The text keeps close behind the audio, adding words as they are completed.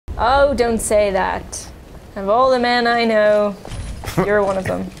Oh, don't say that. Of all the men I know, you're one of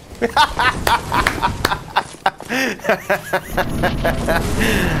them.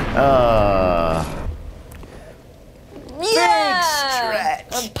 Yeah!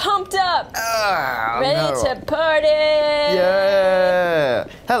 I'm pumped up. Ready to party. Yeah.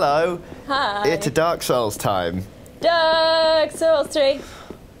 Hello. Hi. It's a Dark Souls time. Dark Souls 3.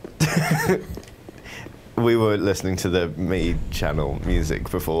 We were listening to the Me channel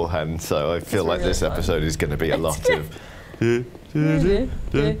music beforehand, so I feel like this episode is going to be a lot of... Dark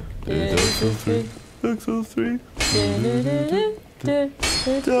Souls 3. Dark Souls 3.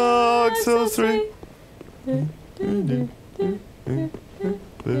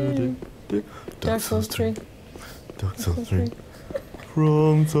 Dark Souls 3. Dark Souls 3.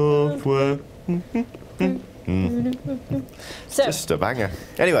 From software. So, just a banger.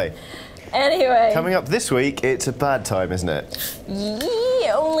 Anyway, coming up this week, it's a bad time, isn't it?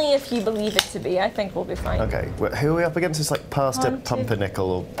 Yeah, only if you believe it to be. I think we'll be fine. Okay, who are we up against? It's like Pastor Pumpernickel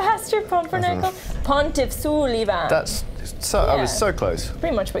or... Pastor Pumpernickel? Pontiff Sulyvahn. That's so... Yeah. I was so close.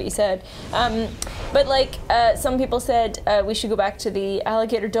 Pretty much what you said. But like, some people said we should go back to the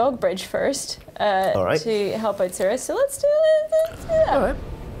alligator dog bridge first to help out Cirris. So let's do that. All right.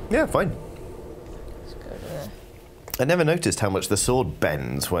 Yeah, fine. I never noticed how much the sword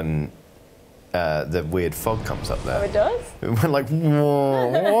bends when the weird fog comes up there. Oh, it does? It went like...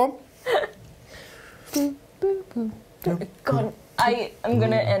 Whoa. God, I'm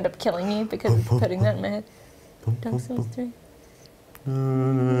going to end up killing you because of putting that in my head. Dark Souls 3.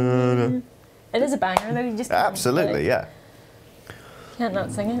 It is a banger, though. You just can't, absolutely, yeah. Can't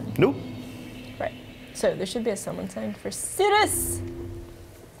not sing it? Nope. Right. So there should be a summon sound for Cirris.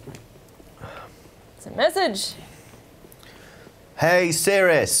 It's a message. Hey,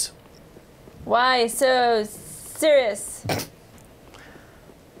 Cirris. Why so serious?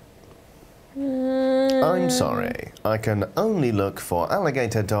 I'm sorry. I can only look for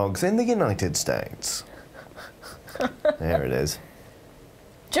alligator dogs in the United States. There it is.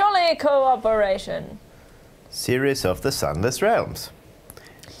 Jolly cooperation. Cirris of the Sunless Realms.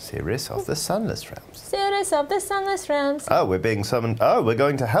 Cirris of the Sunless Realms. Cirris of the Sunless Realms. Oh, we're being summoned. Oh, we're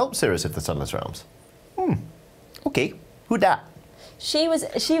going to help Cirris of the Sunless Realms. Okay. Who dat? She was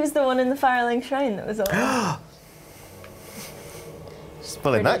the one in the Firelink Shrine that was on.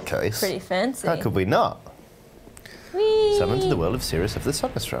 Well, in that case, pretty fancy. How could we not? Whee! Summon to the world of Cirris of the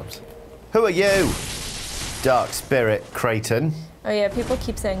Sunless Realms. Who are you? Dark Spirit Creighton. Oh yeah, people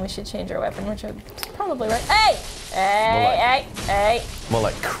keep saying we should change our weapon, which are probably right. Hey! Hey! More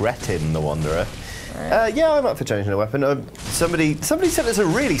like Cretin the Wanderer. Right. Yeah, I'm up for changing a weapon. Somebody sent us a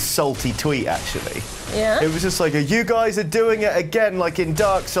really salty tweet, actually. Yeah? It was just like, you guys are doing it again, like in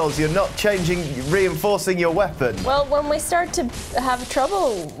Dark Souls. You're not reinforcing your weapon. Well, when we start to have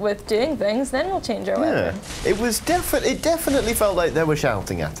trouble with doing things, then we'll change our weapon. It definitely felt like they were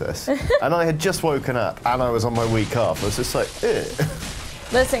shouting at us. And I had just woken up, and I was on my week off. I was just like, ugh.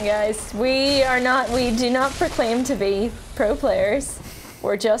 Listen, guys, we do not proclaim to be pro players.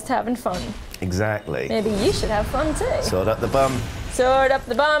 We're just having fun. Exactly. Maybe you should have fun too. Sword up the bum. Sword up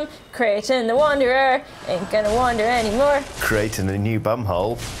the bum. Creighton the Wanderer ain't gonna wander anymore. Creating a new bum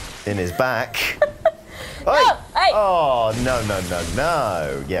hole in his back. No! Hey! Oh, no.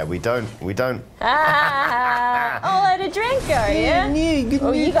 Yeah, we don't. Ah! All out of drink, are you?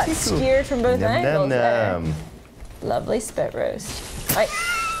 Oh, you got skewered from both angles there. Lovely spit roast. Right.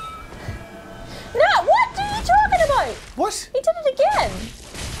 No, what are you talking about? What? He did it again.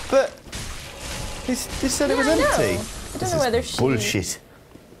 But he said it was empty. I don't know whether she... Bullshit.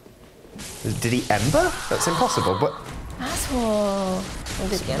 Did he ember? That's impossible, but... Asshole. We'll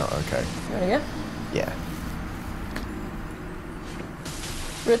do it again. Not okay. You wanna go? Yeah.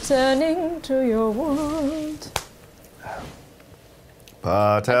 Returning to your world.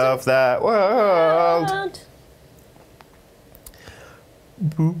 Part of that world.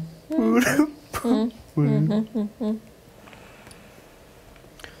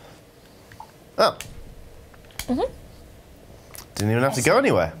 Oh. Didn't even have to go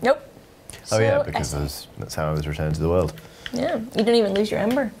anywhere. Nope. Oh yeah, because that's how I was returned to the world. Yeah, you didn't even lose your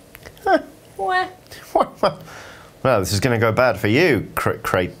ember. Huh. What? Well, this is going to go bad for you,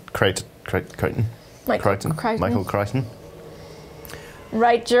 Creighton. Michael Creighton.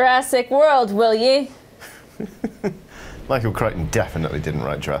 Write Jurassic World, will ye? Michael Crichton definitely didn't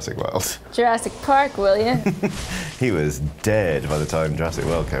write Jurassic World. Jurassic Park, will you? He was dead by the time Jurassic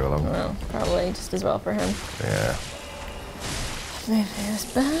World came along. Well, probably just as well for him. Yeah. Maybe it was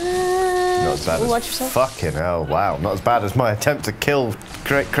bad. Not as bad Watch as yourself. Fucking hell, wow. Not as bad as my attempt to kill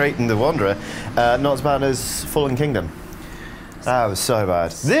Creighton the Wanderer. Not as bad as Fallen Kingdom. That was so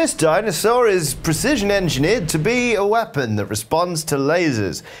bad. This dinosaur is precision engineered to be a weapon that responds to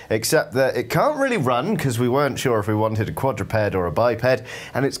lasers, except that it can't really run because we weren't sure if we wanted a quadruped or a biped,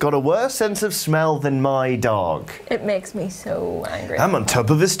 and it's got a worse sense of smell than my dog. It makes me so angry. I'm on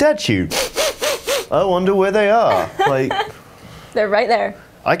top of a statue. I wonder where they are. Like, they're right there.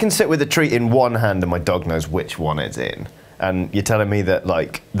 I can sit with a treat in one hand and my dog knows which one it's in. And you're telling me that,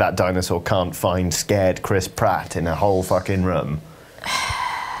 like, that dinosaur can't find scared Chris Pratt in a whole fucking room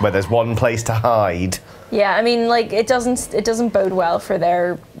where there's one place to hide? Yeah, I mean, like, it doesn't bode well for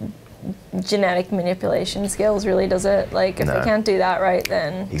their genetic manipulation skills, really, does it? Like, if they can't do that right,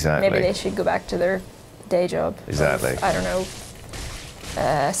 then maybe they should go back to their day job. Exactly. Of, I don't know,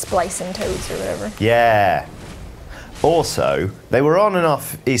 splicing toads or whatever. Yeah. Also, they were on and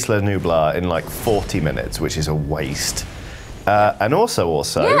off Isla Nublar in like 40 minutes, which is a waste. And also,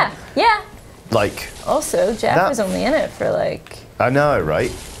 yeah. Like, also, Jeff was only in it for like. I know,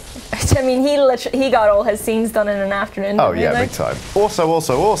 right? I mean, he got all his scenes done in an afternoon. Oh yeah, big time.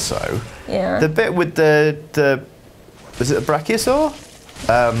 Also. Yeah. The bit with the is it a brachiosaur?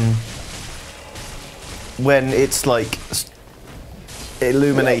 When it's like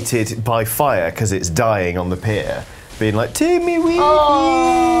illuminated by fire because it's dying on the pier. Being like, Timmy, we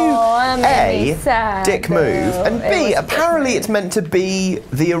A, sad, dick move, and B, apparently it's meant to be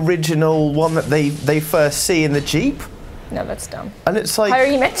the original one that they first see in the Jeep. No, that's dumb. And it's like, how are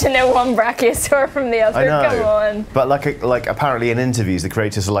you meant to know one brachiosaur from the other? I know. Come on. But like apparently in interviews, the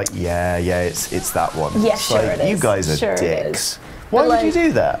creators are like, yeah, it's that one. Yeah, it's sure like, it is. you guys are sure dicks. Why would you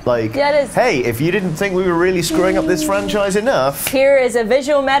do that? Like, hey, if you didn't think we were really screwing up this franchise enough. Here is a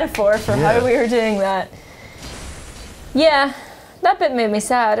visual metaphor for how we were doing that. Yeah, that bit made me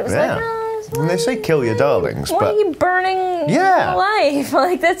sad. It was like, oh, when they say kill your darlings, why are you burning alive?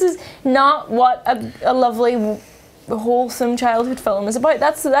 Like, this is not what a lovely, wholesome childhood film is about.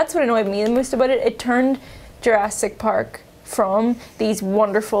 That's what annoyed me the most about it. It turned Jurassic Park from these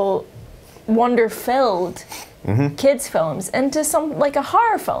wonderful, wonder-filled kids films into some like a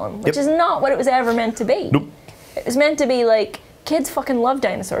horror film, which is not what it was ever meant to be. Nope. It was meant to be like, kids fucking love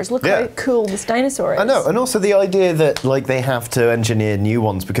dinosaurs. Look how cool this dinosaur is. I know, and also the idea that like they have to engineer new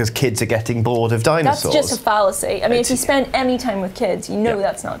ones because kids are getting bored of dinosaurs. That's just a fallacy. I mean, if you spend any time with kids, you know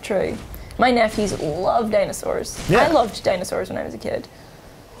that's not true. My nephews love dinosaurs. I loved dinosaurs when I was a kid.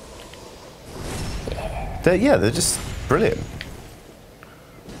 They're just brilliant.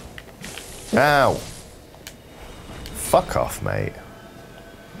 Ow. Fuck off, mate.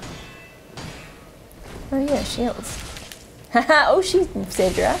 Oh yeah, shields. Oh, she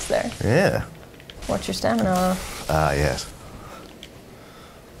saved your ass there. Yeah. Watch your stamina. Ah, yes.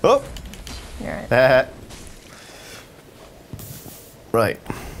 Oh! You're right. Right.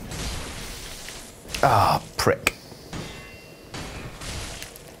 Ah, prick.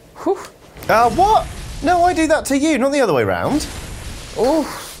 Whew. What? No, I do that to you, not the other way round. Ooh.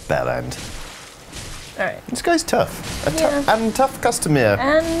 Bell end. Alright. This guy's tough. Tough customer.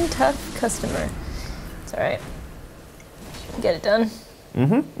 And tough customer. It's alright. Get it done.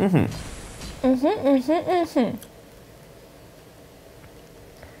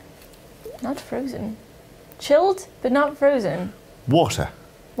 Not frozen. Chilled, but not frozen. Water.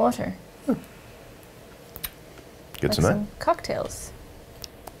 Water. Good to know. Some cocktails.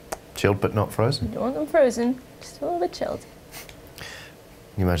 Chilled but not frozen. You don't want them frozen, just a little bit chilled. Can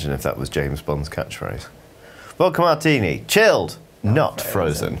you imagine if that was James Bond's catchphrase? Vodka martini, chilled, not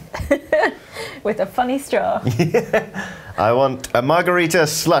frozen. With a funny straw. I want a margarita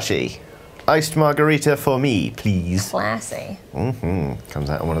slushy. Iced margarita for me, please. Classy. Comes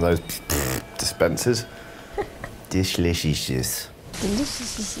out of one of those dispensers. Dishlicious.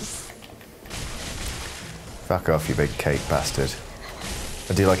 Delicious. Fuck off, you big cake bastard.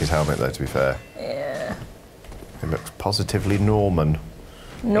 I do like his helmet, though, to be fair. Yeah. He looks positively Norman.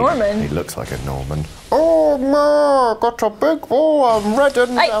 Norman? He looks like a Norman. Oh, ma, got a big red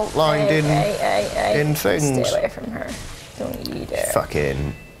and outlined in things. Stay away from her. Don't you dare.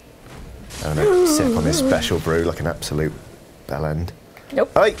 Fucking. I'm gonna sip on this special brew like an absolute bellend.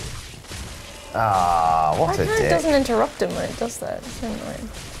 Nope. Oi! Ah, what a dick. It doesn't interrupt him when it does that. It's so annoying.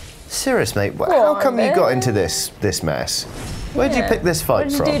 Cirris, mate, how come you got into this mess? Where did you pick this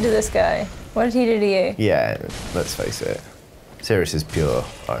fight from? What did you do to this guy? What did he do to you? Yeah, let's face it. Cirris is pure,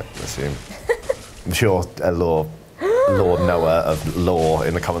 I assume. I'm sure a lore knower of lore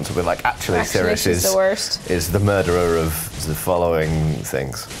in the comments will be like, actually Cirris is the murderer of the following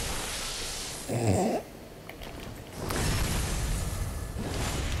things.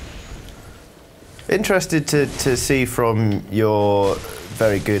 Interested to see from your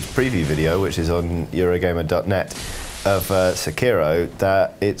very good preview video, which is on Eurogamer.net, of Sekiro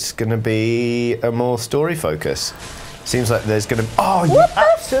that it's going to be a more story focus. Seems like there's going to... Oh, you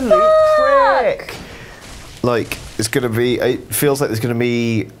absolute prick! Like, it's going to be... It feels like there's going to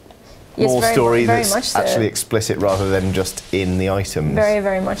be more story that's actually explicit rather than just in the items. Very,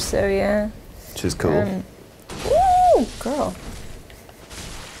 very much so, yeah. Which is cool. Ooh, girl.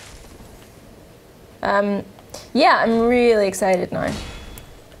 Yeah, I'm really excited now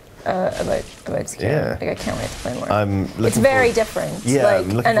about Sekiro. Yeah. Like, I can't wait to play more. It's very different. Yeah, like, I'm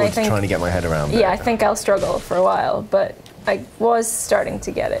looking forward to trying to get my head around it. Yeah, I think I'll struggle for a while, but I was starting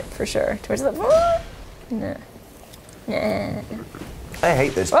to get it for sure. Towards the nah. I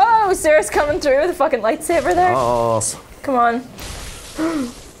hate this. Oh, Cirris coming through with a fucking lightsaber there. Oh. Come on.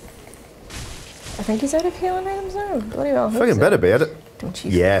 I think he's out of healing items now. Bloody well. Fucking better be at it. Don't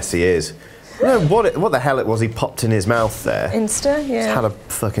you? Yes, he is. You know, what the hell it was he popped in his mouth there? Insta, yeah. He's had a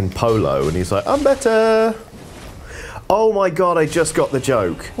fucking polo and he's like, I'm better. Oh my god, I just got the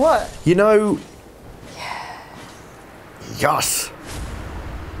joke. What? You know... Yes.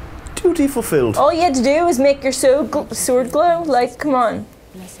 Duty fulfilled. All you had to do was make your sword glow. Like, come on.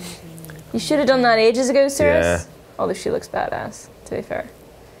 You should have done that ages ago, Cirris. Yeah. Although she looks badass, to be fair.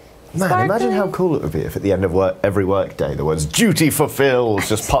 Man, imagine how cool it would be if at the end of every work day the words "duty fulfilled"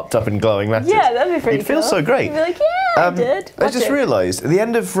 just popped up in glowing letters. Yeah, that'd be pretty cool. It'd feel so great. You'd be like, yeah, I did. I just realised at the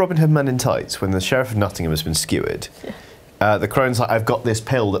end of Robin Hood Men in Tights, when the Sheriff of Nottingham has been skewered, the crone's like, "I've got this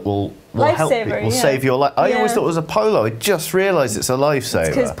pill that will help you, will save your life." I always thought it was a polo. I just realised it's a lifesaver.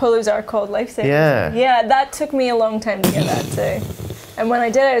 It's because polos are called lifesavers. Yeah. Yeah, that took me a long time to get that too. And when I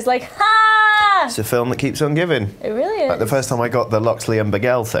did, I was like, ha! It's a film that keeps on giving. It really is. Like the first time I got the Loxley and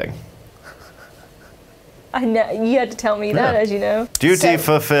Bagel thing. I know, you had to tell me that, as you know. Duty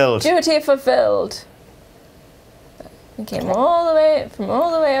fulfilled. Duty fulfilled. We came all the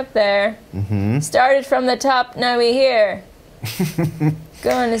way up there. Started from the top, now we're here.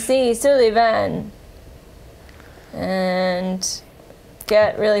 Going to see Sulyvahn. And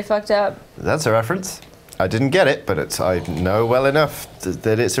get really fucked up. That's a reference. I didn't get it, but I know well enough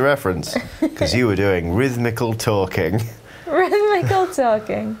that it's a reference. Because you were doing rhythmical talking. Rhythmical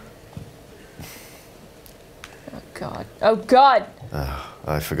talking. Oh God. Oh God! Oh,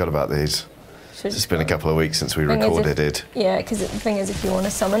 I forgot about these. It's been a couple of weeks since we recorded it. Yeah, because the thing is, if you want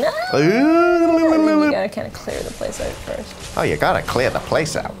to summon it, you gotta kind of clear the place out first. Oh, you gotta clear the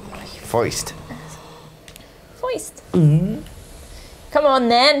place out. Foist. Foist. Come on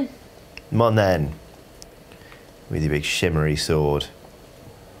then. Come on then. With your big shimmery sword.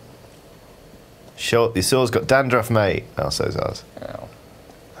 Your sword's got dandruff, mate. Oh, so's ours. Oh.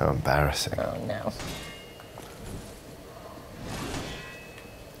 How embarrassing. Oh no.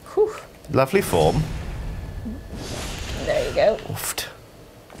 Whew. Lovely form. There you go. Oofed.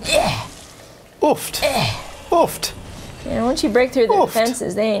 Yeah. Oofed. Oofed. Yeah, once you break through the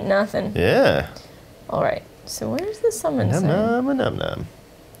defenses, they ain't nothing. Yeah. All right. So where's the summon sign? Num.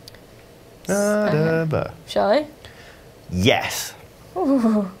 Shall I? Yes.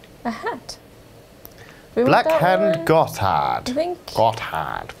 Ooh, a hat. Blackhand Gothard. I think.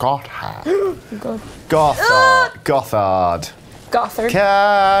 Gothard. Gothard.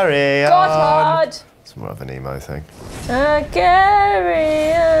 Carry on. Gothard. It's more of an emo thing.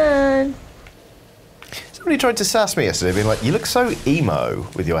 Carry on. Somebody tried to sass me yesterday, being like, "You look so emo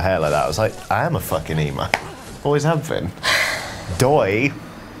with your hair like that." I was like, "I am a fucking emo. Always have been." Doi.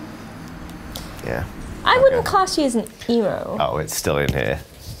 Yeah. I wouldn't class you as an emo. Oh, it's still in here.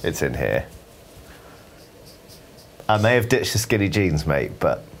 It's in here. I may have ditched the skinny jeans, mate,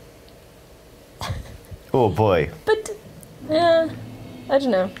 but... Oh, boy. But, yeah, I don't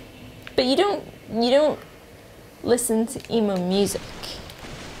know. But you don't listen to emo music.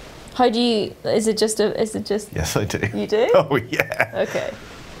 How do you, is it just? Yes, I do. You do? Oh, yeah. Okay.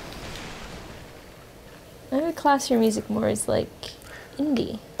 I would class your music more as like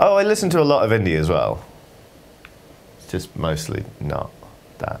indie. Oh, I listen to a lot of indie as well. It's just mostly not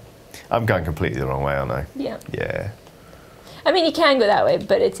that. I'm going completely the wrong way, aren't I? Yeah. Yeah. I mean, you can go that way,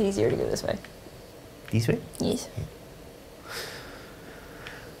 but it's easier to go this way. This way? Yes.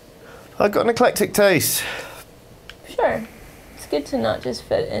 I've got an eclectic taste. Sure. It's good to not just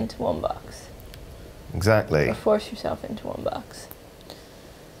fit into one box. Exactly. Or force yourself into one box.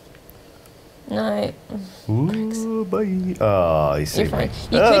 No. Ooh, bye. Oh, you see You're fine. me.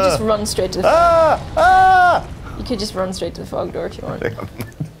 You could just run straight to the You could just run straight to the fog door if you want.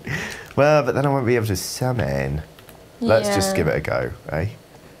 Well, but then I won't be able to summon. Yeah. Let's just give it a go, eh?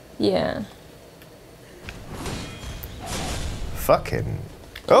 Yeah. Fucking...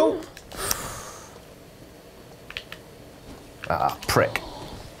 Oh! Ah, prick.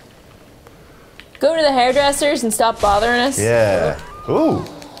 Go to the hairdressers and stop bothering us. Yeah. Ooh.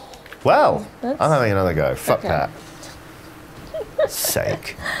 Well, That's... I'm having another go. Fuck okay. that.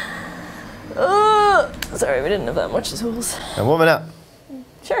 Sake. Sorry, we didn't have that much tools. And warming up.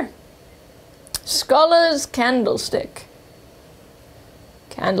 Sure. Scholars Candlestick.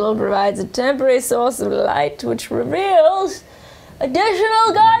 Candle provides a temporary source of light which reveals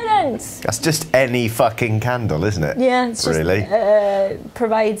additional guidance. That's just any fucking candle, isn't it? Yeah, it's just really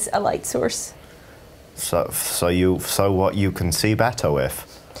provides a light source. So what you can see better with.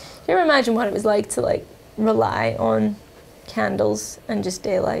 Do you ever imagine what it was like to like rely on candles and just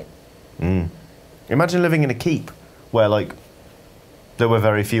daylight? Imagine living in a keep where like there were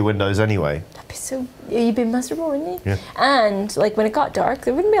very few windows anyway. That'd be so... You'd be miserable, wouldn't you? Yeah. And like when it got dark,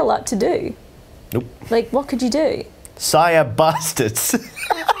 there wouldn't be a lot to do. Nope. Like what could you do? Sire bastards.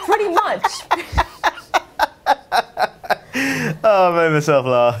 Pretty much. Oh, I made myself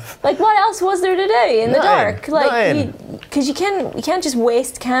laugh. Like what else was there to do in the dark? Nothing. Like because you can't just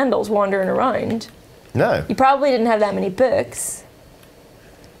waste candles wandering around. No. You probably didn't have that many books.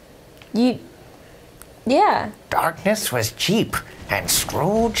 Yeah. Darkness was cheap, and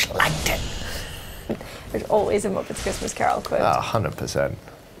Scrooge liked it. There's always a Muppets Christmas Carol quote. 100%.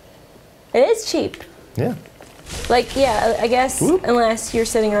 It is cheap. Yeah. Like, yeah, I guess Whoop. unless you're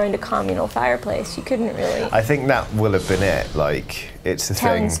sitting around a communal fireplace, you couldn't really... I think that will have been it. Like, it's the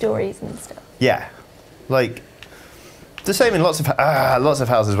telling thing. stories and stuff. Yeah. Like, the same in lots of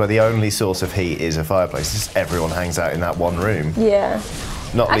houses where the only source of heat is a fireplace. Just everyone hangs out in that one room. Yeah.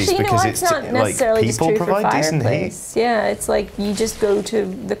 Not Actually, least you know because what? it's not necessarily like people just true provide for decent heat. fireplace. Yeah, it's like you just go to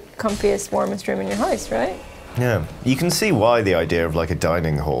the comfiest, warmest room in your house, right? Yeah. You can see why the idea of like a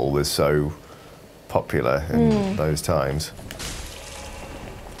dining hall was so popular in those times.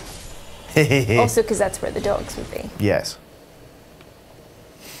 Also because that's where the dogs would be. Yes.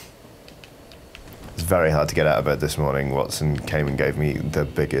 It's very hard to get out of bed this morning. Watson came and gave me the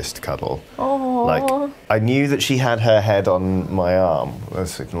biggest cuddle. Oh. Like, I knew that she had her head on my arm, or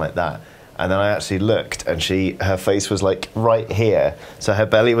something like that. And then I actually looked, and her face was like right here. So her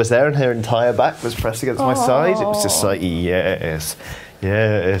belly was there, and her entire back was pressed against my side. It was just like, yes,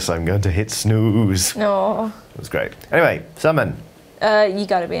 yes, I'm going to hit snooze. No. It was great. Anyway, summon. You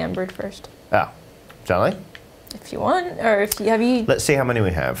gotta be embered first. Ah, shall I? If you want, or if you have you. Let's see how many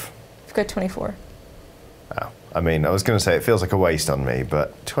we have. I've got 24. Oh, I mean, I was going to say it feels like a waste on me,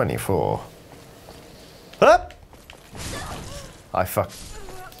 but 24. Up! I fuck.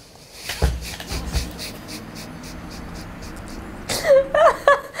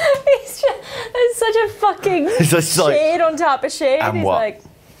 It's such a fucking shade on top of shade. And He's what? like,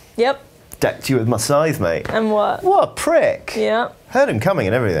 yep. Decked you with my scythe, mate. And what? What a prick. Yeah. Heard him coming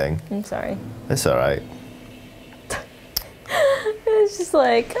and everything. I'm sorry. It's alright. It's just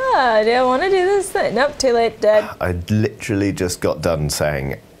like, do I want to do this thing? Nope, too late, dead. I literally just got done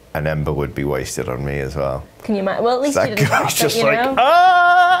saying an ember would be wasted on me as well. Can you imagine? Well, at least you That didn't guy's drop just it, you like, know?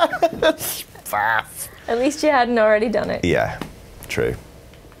 At least you hadn't already done it. Yeah, true.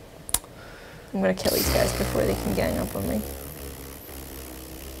 I'm going to kill these guys before they can gang up on me.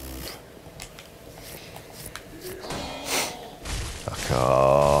 Fuck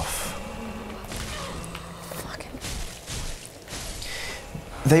off. Fucking.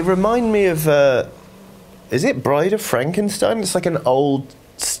 They remind me of, is it Bride of Frankenstein? It's like an old,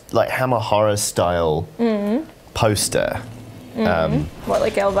 like Hammer horror style poster. What,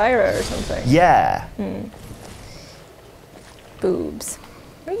 like Elvira or something? Yeah. Boobs.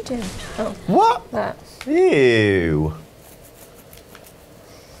 What are you doing? Oh, What? that. Ew.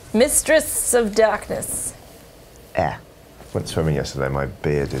 Mistress of Darkness. Went swimming yesterday. My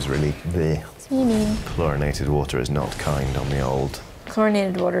beard is really bleh. What do you mean? Chlorinated water is not kind on the old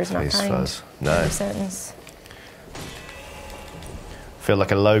Chlorinated water is not face kind. fuzz. No. End of sentence. Feel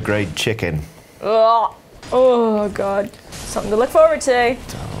like a low-grade chicken. Oh, oh, God. Something to look forward to.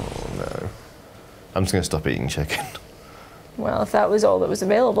 Oh, no. I'm just going to stop eating chicken. Well, if that was all that was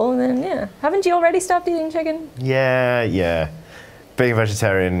available, then yeah. Haven't you already stopped eating chicken? Yeah. Being a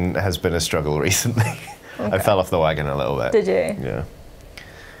vegetarian has been a struggle recently. Okay. I fell off the wagon a little bit. Did you? Yeah.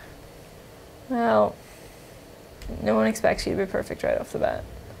 Well, no one expects you to be perfect right off the bat.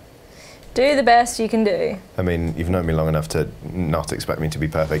 Do the best you can do. I mean, you've known me long enough to not expect me to be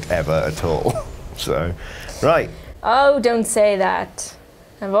perfect ever at all. So, right. Oh, don't say that.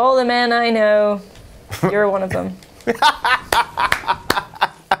 Of all the men I know, you're one of them.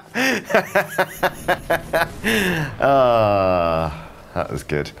 That was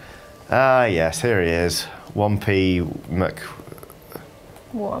good. Yes, here he is. Wompy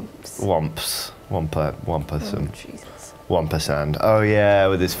Wumps. Womper some. Jesus. 1%. Oh yeah,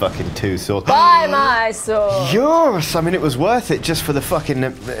 with his fucking 2 swords. Buy my sword. Yes, I mean it was worth it just for the fucking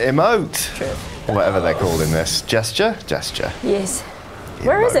emote. True. Whatever they're called in this. Gesture? Gesture. Yes.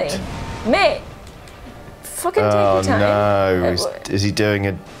 Where is he? Mate. Fucking take your time. Oh no. Is he doing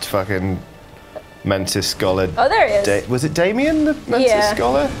a fucking Mentis Scholar? Oh, there he is. Was it Damien, the Mentis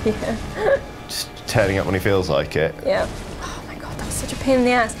Scholar? Yeah. Just turning up when he feels like it. Yeah. Oh my god, that was such a pain in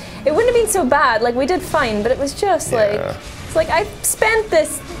the ass. It wouldn't have been so bad, like we did fine, but it was just like, it's like I spent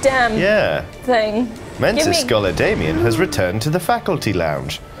this damn thing. Mentis Scholar Damien has returned to the faculty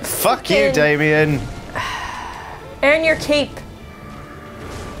lounge. Fuck you, Damien. Earn your keep.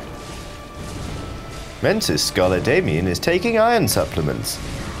 Mentis Scholar Damien is taking iron supplements.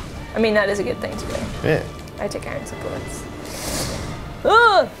 I mean, that is a good thing to do. Yeah. I take iron supplements.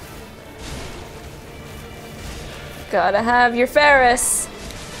 Ugh! Gotta have your Ferris.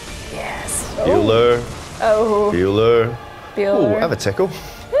 Yes. Bueller. Oh. Bueller. Bueller. Ooh, have a tickle.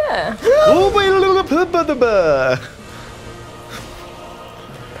 Yeah. Oh, my little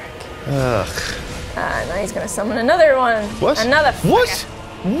Ugh. Now he's gonna summon another one. What? Another. What?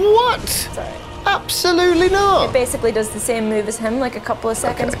 What? Sorry. Absolutely not. It basically does the same move as him, like a couple of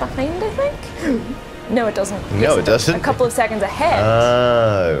seconds behind, I think. No, it doesn't. No, yes, it doesn't. A couple of seconds ahead.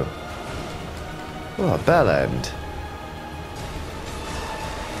 Oh. Oh, a bell end.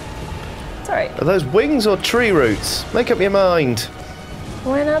 It's alright. Are those wings or tree roots? Make up your mind.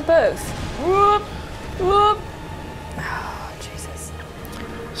 Why not both? Whoop! Whoop! Oh, Jesus.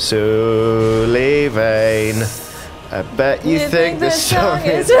 Sulyvahn, I bet you think the song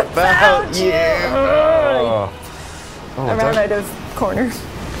is about you. Oh. Oh, I ran out of corners.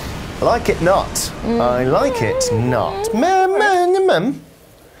 I like it not. I like it not.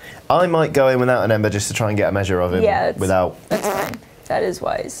 I might go in without an ember just to try and get a measure of him. Yeah, without. That's fine. That is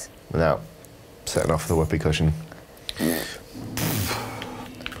wise. Without setting off the whoopee cushion.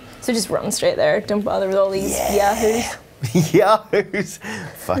 So just run straight there. Don't bother with all these yahoos. Yahoos.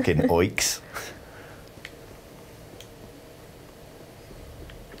 Fucking oiks.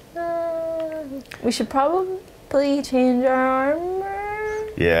 We should probably change our armor.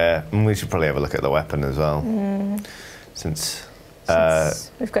 Yeah, and we should probably have a look at the weapon as well. Since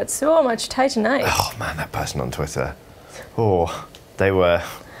we've got so much Titanite. Oh man, that person on Twitter. Oh, they were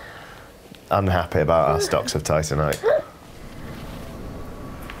unhappy about our stocks of Titanite.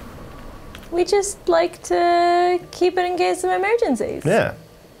 We just like to keep it in case of emergencies. Yeah.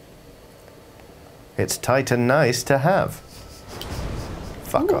 It's Titan nice to have.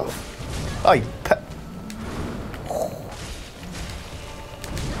 Fuck off.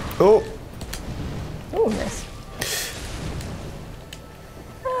 Oh. Oh, nice.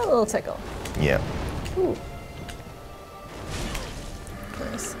 A little tickle. Yeah. Ooh.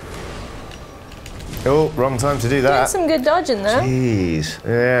 Nice. Oh, wrong time to do that. Doing some good dodging though. Jeez.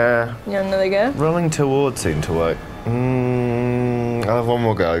 Yeah. You want another go? Rolling towards seemed to work. I'll have one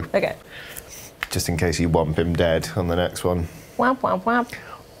more go. Okay. Just in case you whomp him dead on the next one. Whap, whap, whap.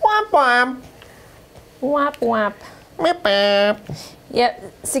 Whomp whomp. Whap, whap. Whap, whap. Yeah,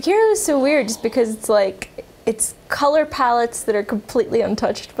 Sekiro is so weird just because it's like, it's color palettes that are completely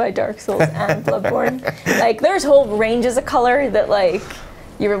untouched by Dark Souls and Bloodborne. Like, there's whole ranges of color that like,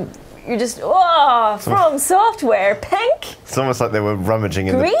 you're just, oh, From Software, pink. It's almost like they were rummaging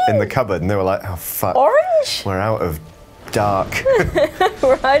in the cupboard and they were like, oh fuck. Orange? We're out of dark.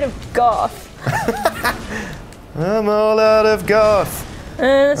 We're out of goth. I'm all out of goth.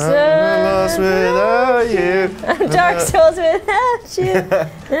 I'm lost without you. I'm Dark Souls without you.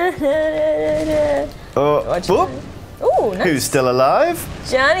 Oh, Ooh, nice. Who's still alive?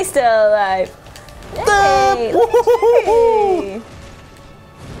 Johnny's still alive. Hey,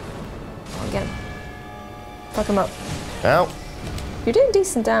 Oh, get him. Fuck him up. Ow. You're doing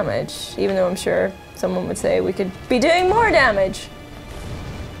decent damage, even though I'm sure someone would say we could be doing more damage.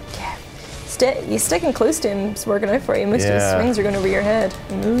 Yeah. You sticking close to him is working out for you. Most of his swings are going over your head.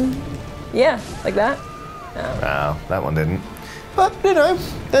 Yeah, like that. No, that one didn't. But, you know,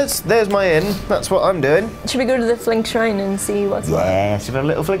 there's my in. That's what I'm doing. Should we go to the Flink Shrine and see what's what? Yeah, should we have a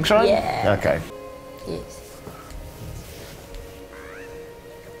little Flink Shrine? Yeah. Okay. Yes.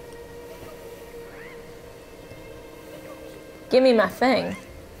 Give me my thing.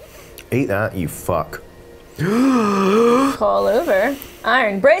 Eat that, you fuck. Call over.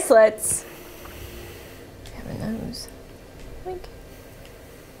 Iron bracelets. Having those. Wink.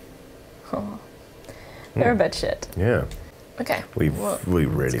 Oh. They're a bit shit. Yeah. Okay. We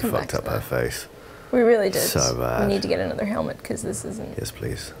really fucked up her face. We really did. So bad. We need to get another helmet because this isn't. Yes,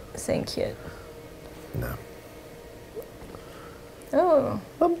 please. Saying cute. No. Oh.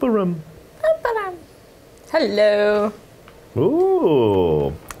 Bumperum. Hello.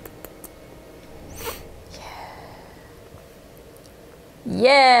 Ooh.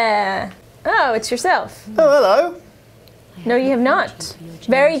 Yeah. Oh, it's yourself. Oh, hello. No, you have not.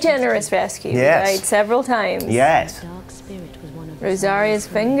 Very generous rescue. Yes. Died several times. Yes. Rosaria's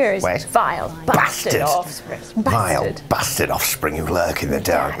fingers. Wait. Vile bastard Bastard. offspring. Vile bastard offspring who lurk in the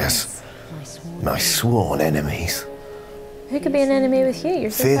darkness. My sworn enemies. Who could be an enemy with you?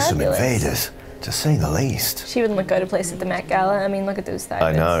 You're so Fearsome fabulous. invaders, to say the least. She wouldn't look out of place at the Met Gala. I mean, look at those thighs.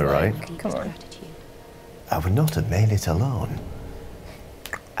 I know, like, right? Come on. I would not have made it alone.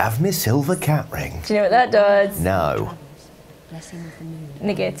 Have me silver cat ring. Do you know what that does? No.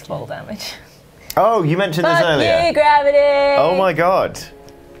 Negates fall damage. Oh, you mentioned this Fuck earlier. you, gravity! Oh my god.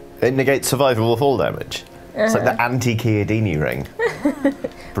 It negates survivable fall damage. It's like the anti-Chiodini ring.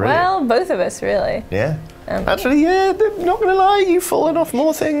 Brilliant. Well, both of us, really. Yeah. Actually, yeah, not gonna lie, you've fallen off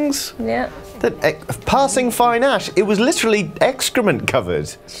more things. Yeah. Passing fine ash, it was literally excrement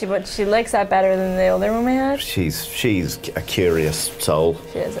covered. She likes that better than the older one we had. She's a curious soul.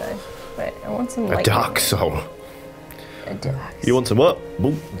 She is, Wait, I want some A lightning. dark soul. A dark You want some what?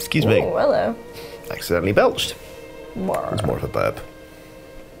 Ooh, excuse me. Oh, hello. Accidentally belched. More. It's more of a burp.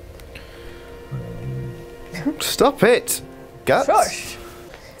 Stop it! Guts. Shush.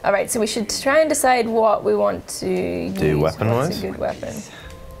 All right, so we should try and decide what we want to do use. weapon-wise? What's a good weapon?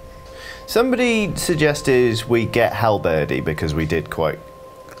 Somebody suggested we get halberdy because we did quite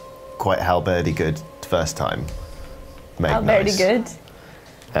halberdy good first time. Very good.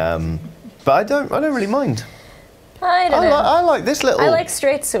 But I don't really mind. I don't know. I like this little. I like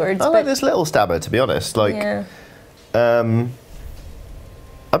straight swords. I like this little stabber, to be honest. Like, yeah.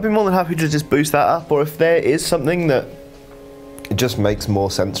 I'd be more than happy to just boost that up, or if there is something that it just makes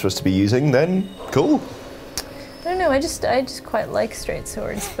more sense for us to be using, then cool. I don't know. I just quite like straight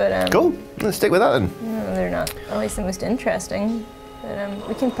swords, but Cool. Let's stick with that then. no, they're not always the most interesting. But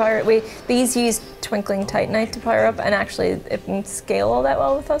we can power. These use Twinkling Titanite to power up, and actually it won't scale all that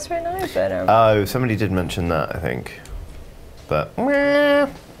well with us right now. But oh, somebody did mention that, I think. But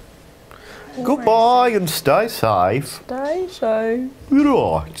goodbye and stay safe. Stay safe. You're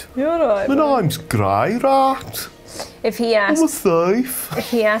right. You're right. My name's Grey Rat. If he I'm a asks, thief. if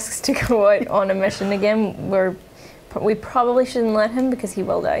he asks to go out on a mission again, we probably shouldn't let him because he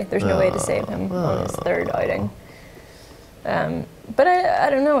will die. There's no way to save him on his third outing. But I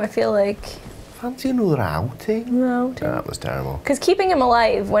don't know. I feel like Fancy another outing? no. That was terrible. Because keeping him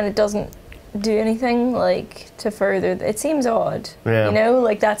alive when it doesn't do anything like to further, it seems odd. Yeah. You know,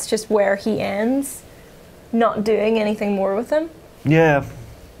 like that's just where he ends, not doing anything more with him. Yeah.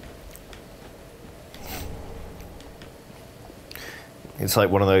 It's like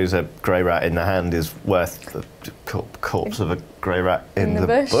one of those, a grey rat in the hand is worth the corpse of a grey rat in the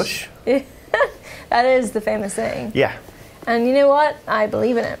bush. Yeah. That is the famous saying. Yeah. And you know what? I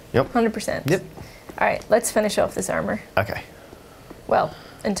believe in it. Yep. 100%. Yep. All right, let's finish off this armor. Okay. Well,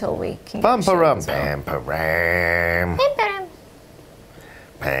 until we can. Pam-pa-ram, pam-pa-ram.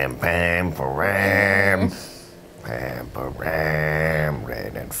 Pam-pam-pa-ram. Pam-pa-ram.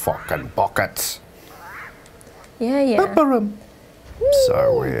 Red and fucking buckets. Yeah, yeah. Pam-pa-ram.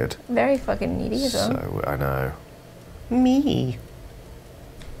 So weird. Very fucking needy as well. So, I know. Me.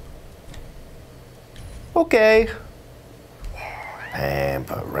 Okay.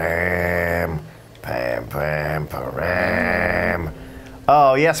 Pam-pa-ram. Pam-pam-pa-ram.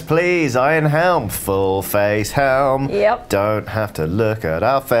 Oh, yes, please. Iron helm. Full face helm. Yep. Don't have to look at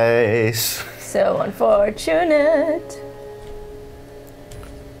our face. So unfortunate.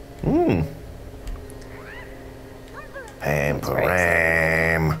 Hmm.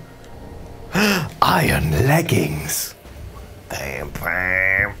 Pam-pa-ram. Iron leggings.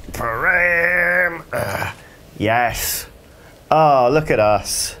 Pam-pam-pa-ram. Yes. Oh, look at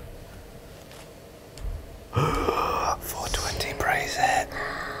us. 420, praise it.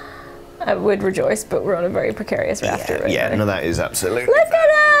 I would rejoice, but we're on a very precarious rafter right Yeah, now. no, that is absolutely. Look at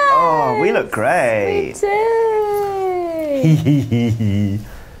us! Oh, we look great. Yay!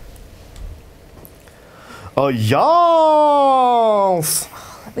 Oh, yes!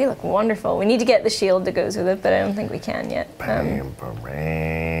 We look wonderful. We need to get the shield that goes with it, but I don't think we can yet.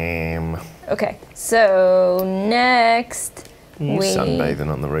 Pam-pam-ram. Okay, so next You sunbathing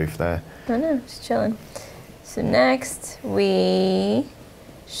on the roof there. I know, just chilling. So next we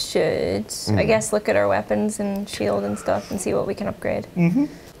should, I guess, look at our weapons and shield and stuff and see what we can upgrade.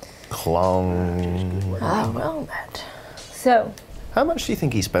 Clong. Ah, well met. So, How much do you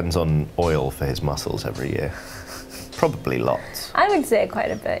think he spends on oil for his muscles every year? Probably lots. I would say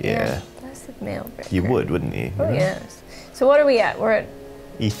quite a bit, Yeah. yeah. Plastic mail breaker. You would, wouldn't you? Oh, yes. So what are we at? We're at,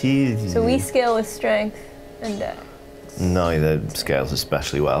 It is. so we scale with strength and dex. Neither scales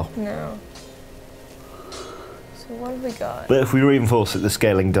especially well. No. So what have we got? But if we reinforce it, the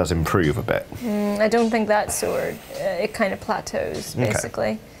scaling does improve a bit. I don't think that sword, it kind of plateaus,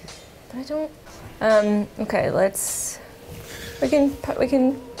 basically. But I don't... okay, let's... We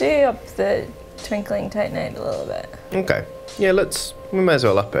can do up the Twinkling Titanite a little bit. Okay. Yeah, we may as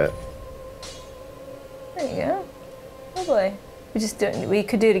well up it. There you go. Lovely. We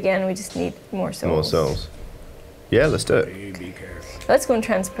could do it again, we just need more souls. More souls. Yeah, let's do it. Let's go and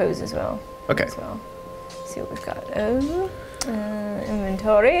transpose as well. Okay. See what we've got. Oh,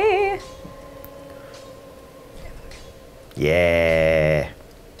 inventory. Yeah.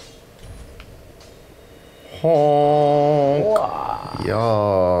 Honk.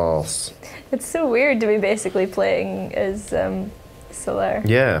 Wow. Yes. It's so weird to be basically playing as Solar.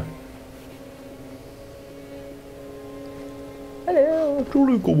 Yeah. Hello.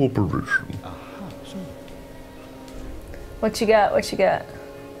 Cooperation. What you got? What you got?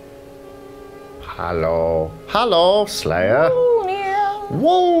 Hello. Hello, Slayer. Ooh, yeah.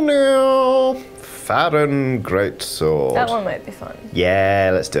 Whoa now. Farron Greatsword. That one might be fun.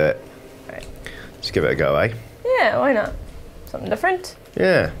 Yeah, let's do it. Right. Just give it a go, eh? Yeah, why not? Something different.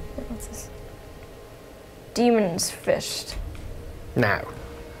 Yeah. What's this? Demons fished. Now.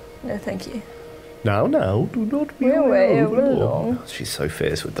 No, thank you. No, do not be way overlong. She's so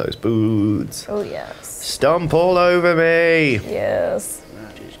fierce with those boots. Oh, yes. Stomp all over me. Yes.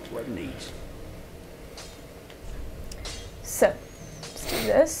 So, let's do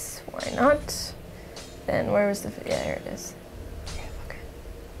this. Why not? Then where was the... Yeah, here it is. Okay.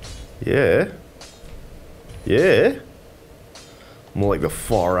 Yeah. Yeah. More like the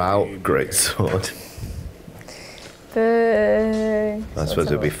far out greatsword. I I suppose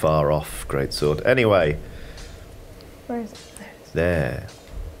it'd be far off greatsword. Anyway. Where is it? There.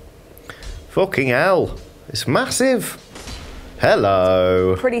 Fucking hell. It's massive.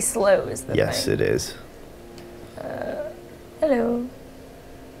 Hello. Pretty slow is the thing. Yes, it is. Hello.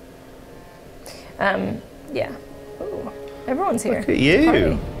 Yeah. Ooh, everyone's here. Look at you.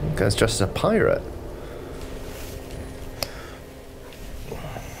 Party. Guy's dressed as a pirate.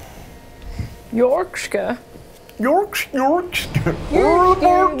 Yorkshire. Yorkshire.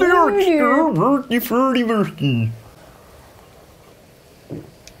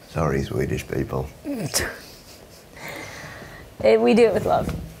 Sorry, Swedish people. We do it with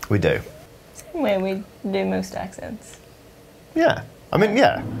love. We do. Same way we do most accents. Yeah. I mean,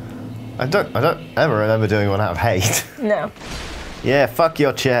 yeah. I don't ever remember doing one out of hate. No. Yeah, fuck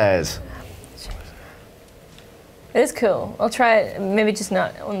your chairs. It is cool. I'll try it, maybe just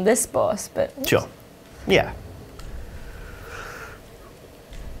not on this boss, but... Sure. Yeah.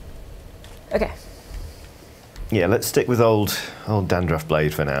 Okay. Yeah, let's stick with old Dandruff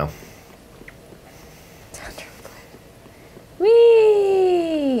Blade for now. Dandruff Blade.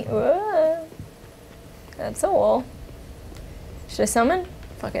 Whee! Whoa. That's a wall. Should I summon?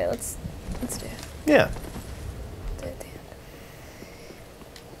 Fuck it, let's do it. Yeah. Do it at the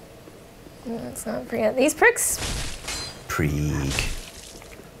end. Let's not forget these pricks. Preeg.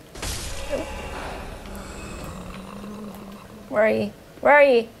 Where are you? Where are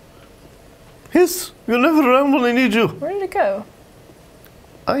you? Hiss, you're never around when I need you. Where did it go?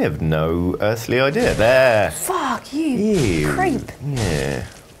 I have no earthly idea. There. Fuck you, Ew. creep. Yeah.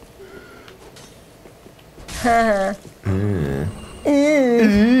 Haha.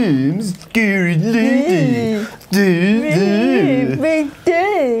 I'm scary lady. Big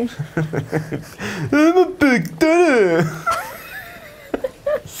day. I'm a big dinner.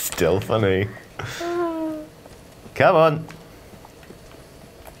 Still funny. Come on.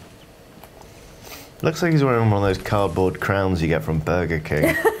 Looks like he's wearing one of those cardboard crowns you get from Burger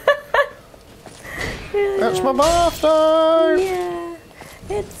King. That's my birthday! Yeah,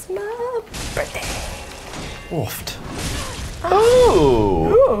 it's my birthday. Oft.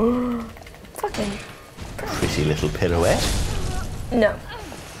 Oh! Ooh. Fucking Pretty little pirouette. no.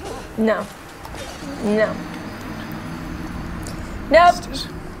 No. No. Nope.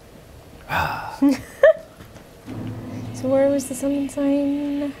 So where was the summon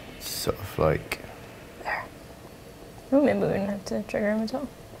sign? Sort of like... There. Oh, maybe we wouldn't have to trigger him at all.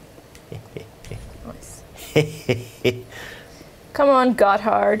 Nice. Come on,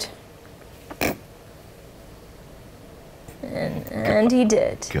 Gotthard. And he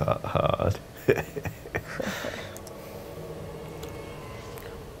did. Got hard.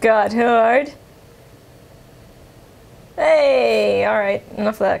 Gotthard. Hey, all right,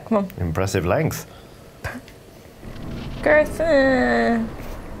 enough of that. Come on. Impressive length. Girth.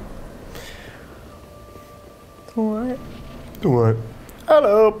 What? What?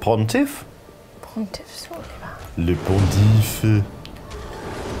 Hello, Pontiff. Pontiff Sulyvahn. Le Pontiff.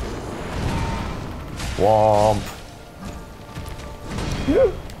 Womp.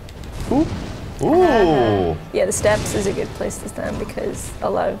 Ooh. Ooh. Yeah, the steps is a good place to stand because a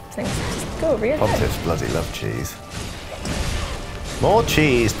lot of things just go over your head. Pontiffs bloody love cheese. More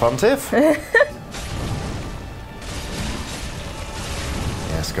cheese, Pontiff.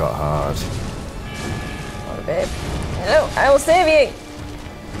 Yes, got hard. Oh, babe. Hello, I will save you.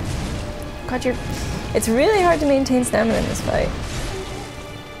 God, it's really hard to maintain stamina in this fight.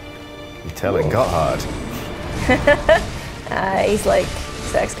 You're telling got hard. He's like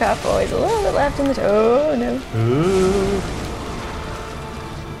sex cop, always a little bit left in the toe. Oh no. Ooh.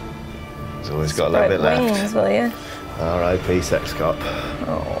 He's always got a little bit left. Wings, will you? R.I.P. sex cop.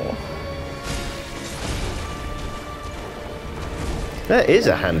 Oh. That is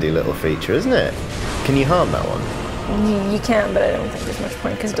a handy little feature, isn't it? Can you harm that one? You can, but I don't think there's much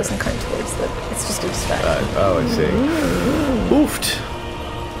point because it doesn't count towards the. It's just a distraction. Oh, I see. Oofed.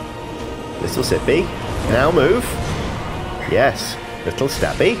 Little sippy. Now move. Yes. Little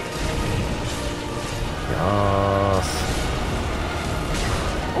stabby. Yes.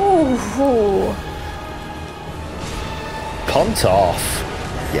 Ooh. Pont off.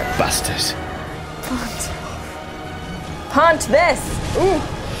 You bastard. Punt this. Ooh.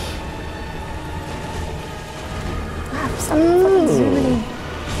 Stop fucking zooming.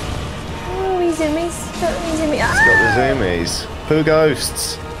 Oh, wee zoomies. Don't wee zoomies. It's got the zoomies. Poo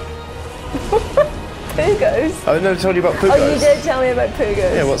ghosts. Poo ghosts? Oh, no, I told you about poo ghosts. Oh, you did tell me about poo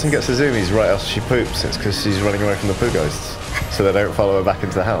ghosts. Yeah, Watson gets the zoomies right after she poops. It's because she's running away from the poo ghosts. So they don't follow her back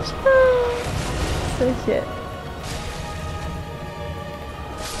into the house. So cute.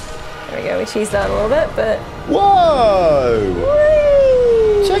 There we go, we cheesed out a little bit, but... Whoa!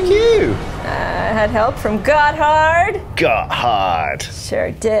 Whee! Check you! I had help from Got Hard. Got hard.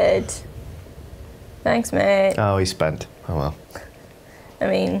 Sure did. Thanks, mate. Oh, he's spent. Oh well. I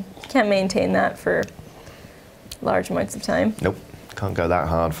mean, can't maintain that for large amounts of time. Nope. Can't go that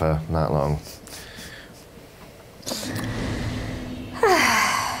hard for that long.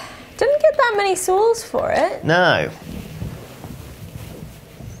 Didn't get that many souls for it. No.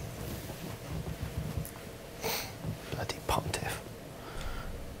 Bloody Pontiff.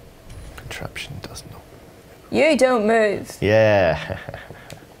 Contraption does not. You don't move. Yeah.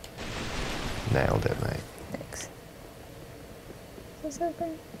 Nailed it, mate. Thanks. Is this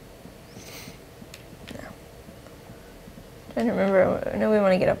open? No. Trying to remember. I know we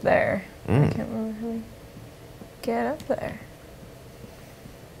want to get up there. I can't remember how we get up there.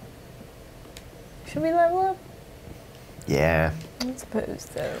 Should we level up? Yeah. I suppose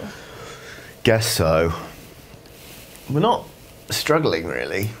so. Guess so. We're not struggling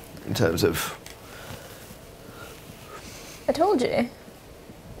really in terms of. I told you.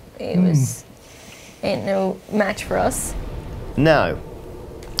 It was ain't no match for us. No.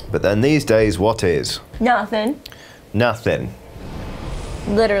 But then these days, what is? Nothing. Nothing.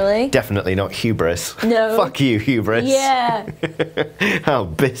 Literally. Definitely not hubris. No. Fuck you, hubris. Yeah. I'll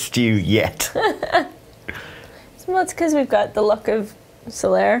bist you yet. Well, it's because we've got the luck of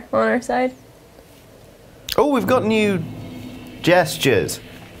Solaire on our side. Oh, we've got new gestures.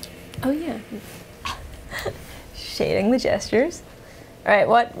 Oh, yeah. Shading the gestures. All right,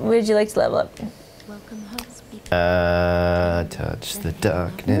 what would you like to level up? Welcome, host. Touch the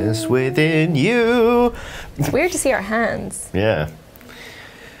darkness within you. It's weird to see our hands. Yeah.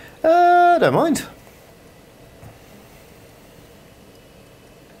 Don't mind.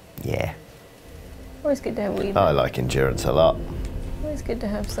 Yeah. Always good to have a wee bit. I like endurance a lot. Always good to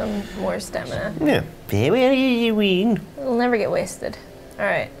have some more stamina. Yeah. It'll never get wasted. All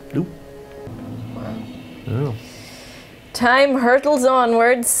right. Nope. Wow. Oh. Time hurtles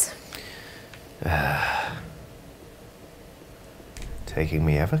onwards. Taking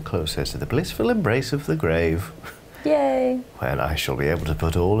me ever closer to the blissful embrace of the grave. Yay. When I shall be able to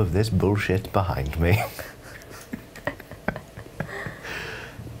put all of this bullshit behind me.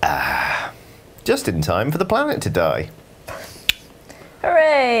 Just in time for the planet to die.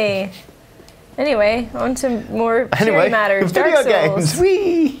 Hooray. Anyway, on to more cheery matters. Dark video Souls. games.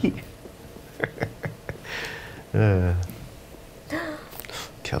 Whee!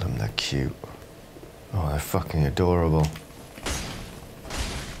 Kill them, they're cute. Oh, they're fucking adorable.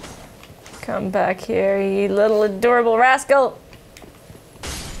 Come back here, you little adorable rascal.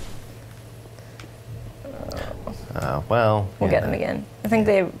 Well, We'll get them again. I think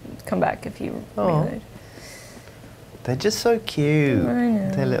they come back if you reload. They're just so cute. I know.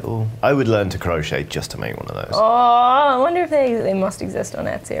 They're little. I would learn to crochet just to make one of those. Oh, I wonder if they must exist on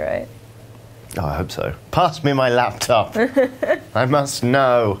Etsy, right? Oh, I hope so. Pass me my laptop. I must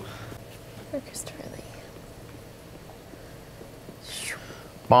know. Christopher Lee.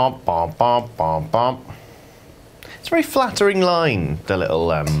 Bump, bump, bump, bump, bump. It's a very flattering line, the little,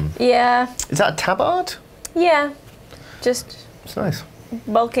 Yeah. Is that a tabard? Yeah. Just... It's nice.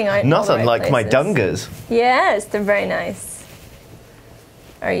 Bulking out. Nothing like my dungas. Yes, they're very nice.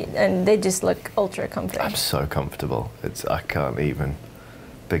 And they just look ultra comfy. I'm so comfortable. I can't even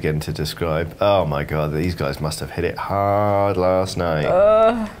begin to describe. Oh my god, these guys must have hit it hard last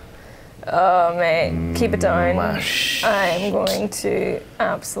night. Oh mate, keep it down. Mash. I'm going to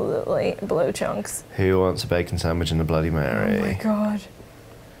absolutely blow chunks. Who wants a bacon sandwich and a Bloody Mary? Oh my god.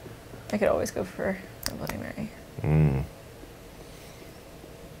 I could always go for a Bloody Mary.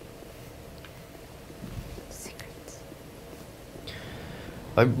 Secrets.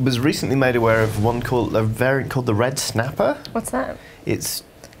 I was recently made aware of a variant called the Red Snapper. What's that? It's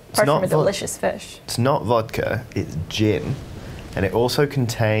Apart not from a delicious fish. It's not vodka, it's gin. And it also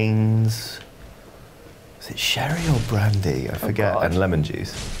contains, is it sherry or brandy? I forget. And lemon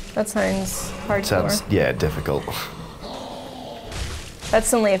juice. That sounds hardcore. Yeah, difficult.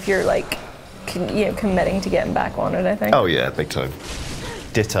 That's only if you're like, committing to getting back on it, I think. Oh yeah, big time.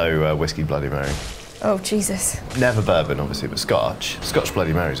 Ditto whiskey Bloody Mary. Oh Jesus. Never bourbon, obviously, but Scotch. Scotch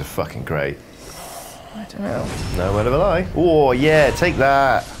Bloody Marys are fucking great. I don't know. No word of a lie. Oh yeah, take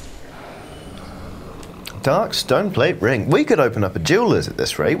that. Dark stone plate ring. We could open up a jeweller's at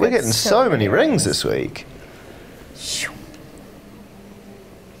this rate. We're getting so many rings this week. Stomp,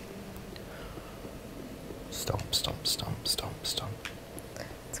 stomp, stomp, stomp, stomp.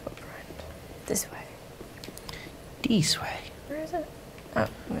 Let's go around. This way. This way. Where is it? Oh,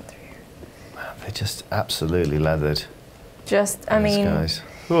 I went through here. Man, they just absolutely leathered. I mean, guys.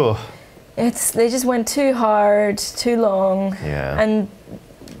 Oh. They just went too hard, too long. Yeah. And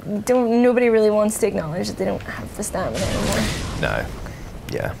nobody really wants to acknowledge that they don't have the stamina anymore. No.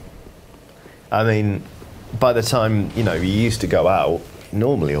 Yeah. I mean, by the time, you used to go out,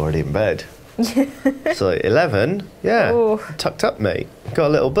 normally already in bed. So 11, yeah. Ooh. Tucked up, mate. Got a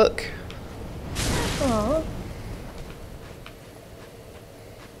little book. Aww.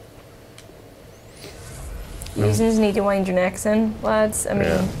 You just need to wind your necks in, lads. I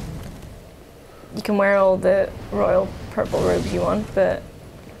mean, you can wear all the royal purple robes you want, but...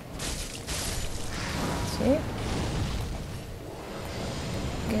 See?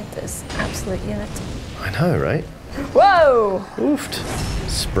 Get this absolute unit. I know, right? Whoa! Oofed.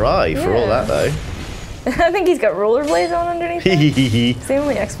 Spry for all that, though. I think he's got rollerblades on underneath him. It's the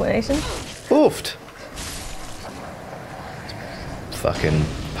only explanation. Oofed. Fucking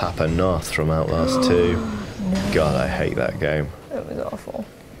Papa Noth from Outlast 2. No. God, I hate that game. It was awful.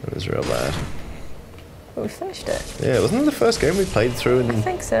 It was real bad. But we finished it. Yeah, wasn't it the first game we played through in I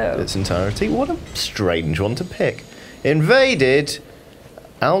think so. its entirety? What a strange one to pick. Invaded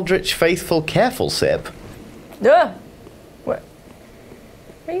Aldrich Faithful Careful Sip. Duh! What?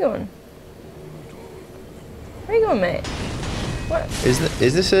 Where are you going? Where are you going, mate? What? Is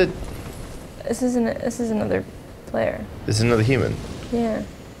this a... This is another player. This is another human? Yeah.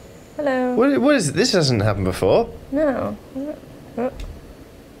 Hello. What is... This hasn't happened before. No. What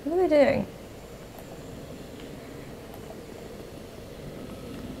are they doing?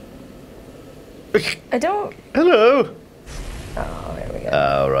 I don't... Hello! Oh, there we go.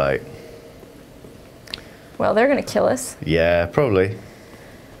 Oh, right. Well, they're gonna kill us. Yeah, probably.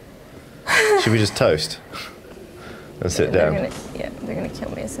 Should we just toast? And sit down? They're gonna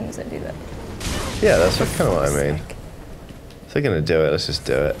kill me as soon as I do that. Yeah, that's kind of what I mean. If they're gonna do it, let's just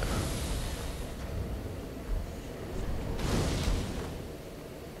do it.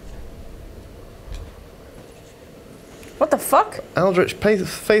 What the fuck? Aldrich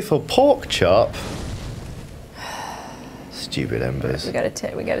Faithful Pork Chop. Stupid embers. We gotta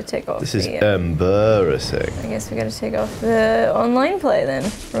take off. This is embarrassing. I guess we gotta take off the online play then.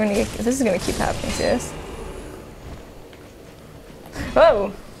 This is gonna keep happening to us.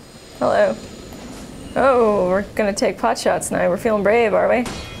 Whoa! Hello. Oh, we're gonna take pot shots now. We're feeling brave, are we?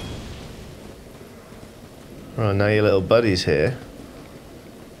 Right, now your little buddy's here.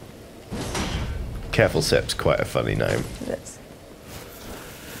 Careful Sip's quite a funny name. It is.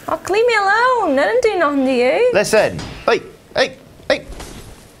 Oh, leave me alone! I didn't do nothing to you. Listen! Hey!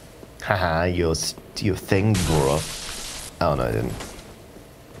 Haha, your thing, bro. Oh no, I didn't.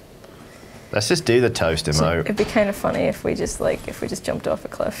 Let's just do the toast emote. So it'd be kind of funny if we just jumped off a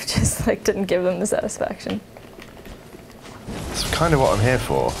cliff, just like didn't give them the satisfaction. It's kind of what I'm here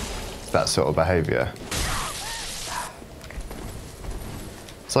for. That sort of behaviour.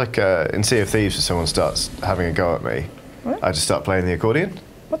 It's like in Sea of Thieves, if someone starts having a go at me, what? I just start playing the accordion.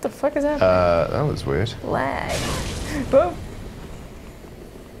 What the fuck is that? That was weird. Lag. Boom.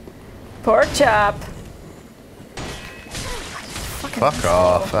 Pork chop. Fuck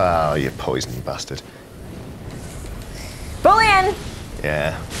off. Oh, you poison bastard. Bullying!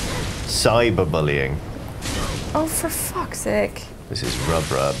 Yeah. Cyberbullying. Oh, for fuck's sake. This is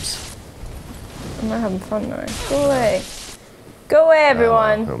rubs. I'm not having fun now. Go away. Go away,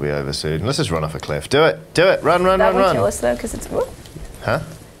 everyone. It'll be over soon. Let's just run off a cliff. Do it. Do it. Run, run, that run, won't run. kill us, though, because it's... Whoop. Huh?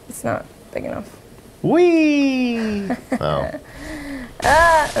 It's not big enough. Whee! Oh.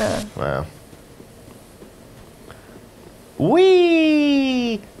 Wow.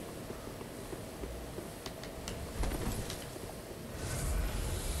 Whee!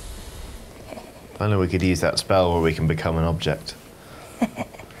 If only we could use that spell where we can become an object.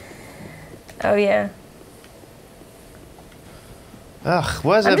 Oh, yeah. Ugh,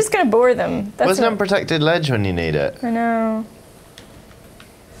 where's I'm just going to bore them. Where's an unprotected ledge when you need it? I know.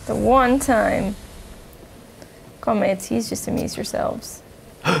 The one time. Come on, mates, he's just amused yourselves.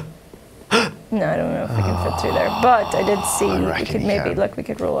 No, I don't know if we can fit through there. But I did see we could maybe, look, we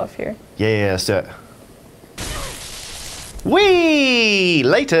could roll off here. Yeah, let's do it. Whee!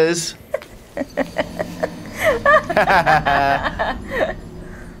 Laters!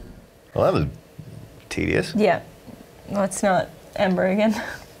 Well, that was tedious. Yeah. Well, it's not Ember again.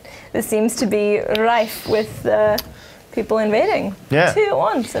 This seems to be rife with people invading. Yeah. 2 at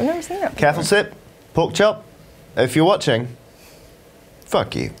once. I've never seen that before. Careful, Sip. Pork chop. If you're watching,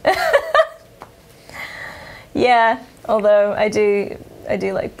 fuck you. Yeah, although I do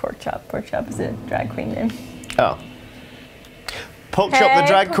like Pork Chop. Pork Chop is a drag queen name. Oh. Pork Chop the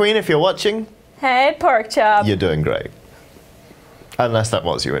drag queen, if you're watching. Hey, Pork Chop. You're doing great. Unless that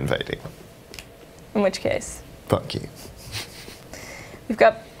was you invading. In which case. Fuck you. We've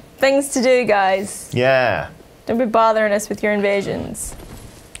got things to do, guys. Yeah. Don't be bothering us with your invasions.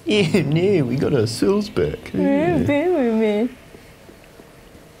 Yeah, no, we got our souls back.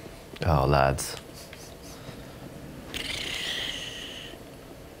 Oh, lads.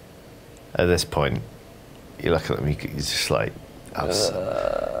 At this point, you look at them, you're just like,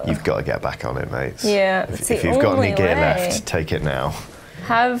 you've got to get back on it, mates. Yeah. If you've got any gear left, take it now.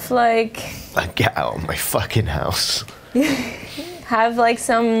 Have like... Get out of my fucking house. Have like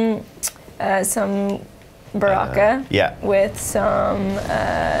some Baraka yeah. with some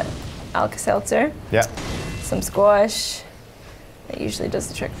Alka-Seltzer. Yeah. Some squash. That usually does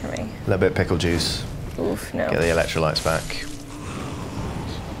the trick for me. A little bit of pickle juice. Oof, no. Get the electrolytes back.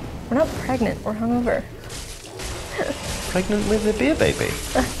 We're not pregnant, we're hungover. Pregnant with a beer baby.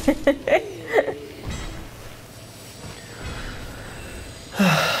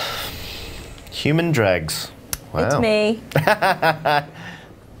 Human dregs. Wow. It's me.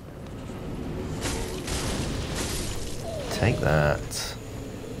 Take that.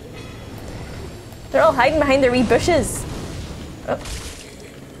 They're all hiding behind their wee bushes. Oh.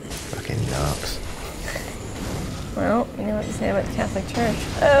 Fucking narcs. Well, you know what to say about the Catholic Church.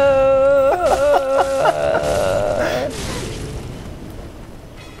 Oh.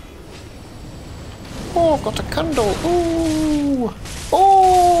 Oh, I've got a candle. Ooh.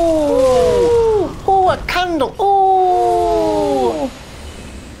 Oh. Oh, a candle. Oh.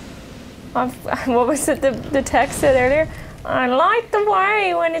 What was it the text said earlier? I light the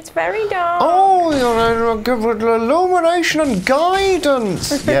way when it's very dark. Oh, you're give it illumination and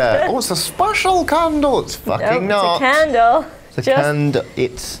guidance. Yeah. Oh, it's a special candle. It's fucking not. It's a candle. It's a candle.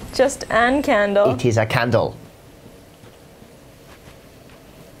 It's just an candle. It is a candle.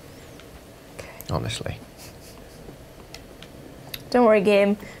 Okay. Honestly. Don't worry,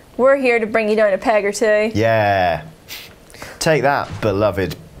 game. We're here to bring you down a peg or two. Yeah. Take that,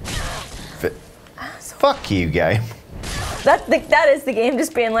 beloved. Fuck you, game. That is the game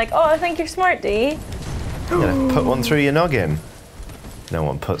just being like, oh, I think you're smart, D. You're gonna put one through your noggin. No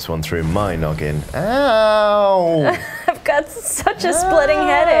one puts one through my noggin. Ow! I've got such a splitting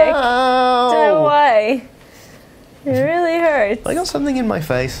headache. Don't know why. It really hurts. I got something in my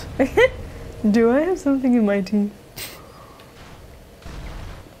face. Do I have something in my teeth?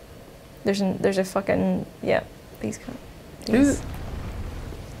 There's a fucking, yeah, these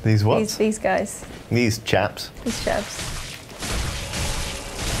what? These guys. These chaps. These chaps.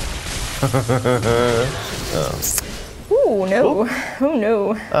 Oh. Ooh, no. Oh,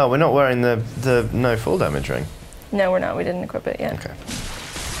 no. Oh, we're not wearing the no full damage ring. No, we're not. We didn't equip it yet. Okay.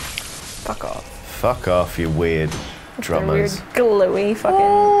 Fuck off. Fuck off, you weird drummers. Weird, glowy fucking...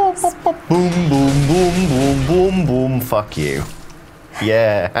 Oh, boom, boom, boom, boom, boom, boom. Fuck you.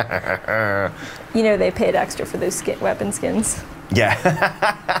 Yeah. You know they paid extra for those weapon skins. Yeah.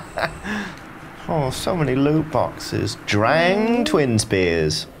 Oh, so many loot boxes. Drang twin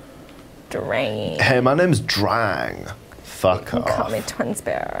spears. Drang. Hey, my name's Drang. Fuck off. Call me twin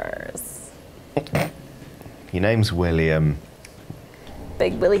spears. Your name's William.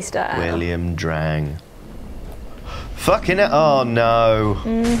 Big Willie style. William Drang. Fucking it. Oh no.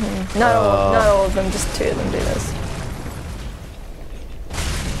 Not all of them, just 2 of them do this.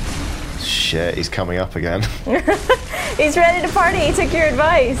 Shit, he's coming up again. He's ready to party. He took your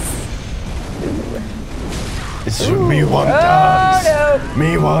advice. It's me one dance. No.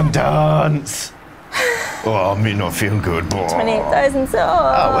 Me one dance. Oh, me not feeling good, boy. 28,000 souls.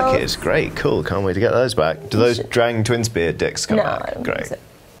 Oh, wicked. Great, cool. Can't wait to get those back. Do those Drang Twin Spear dicks come No, back? I don't Great. think so.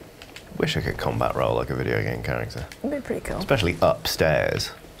 Wish I could combat roll like a video game character. It'd be pretty cool. Especially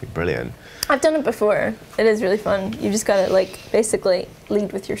upstairs. It'd be brilliant. I've done it before. It is really fun. You just gotta, like, basically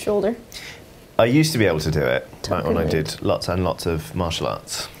lead with your shoulder. I used to be able to do it, like when I Talking did lots and lots of martial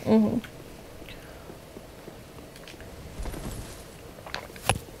arts.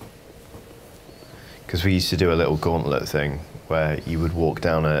 Because we used to do a little gauntlet thing where you would walk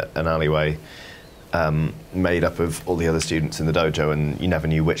down an alleyway made up of all the other students in the dojo, and you never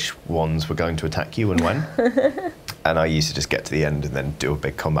knew which ones were going to attack you and when. And I used to just get to the end and then do a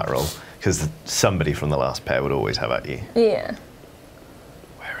big combat roll, because somebody from the last pair would always have at you. Yeah.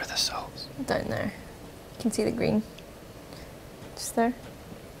 Where are the souls? Down there. You can see the green. Just there.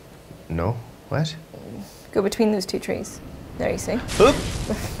 No? What? Go between those 2 trees. There, you see. Oop!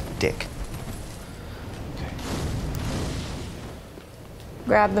 Dick.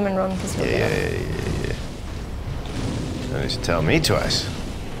 Grab them and run, because you'll get them. Yeah. Don't need to tell me twice.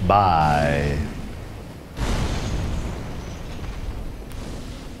 Bye.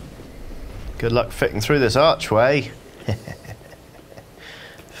 Good luck fitting through this archway.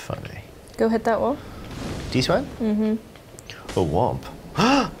 Funny. Go hit that wall. D-Swan? Mm-hmm. A womp.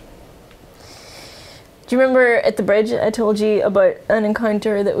 Do you remember at the bridge I told you about an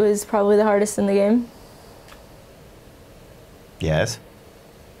encounter that was probably the hardest in the game? Yes.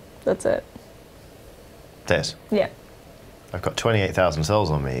 That's it. This. Yeah. I've got 28,000 souls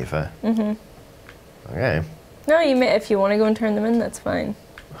on me, Aoife. Okay. No, you may, if you want to go and turn them in, that's fine.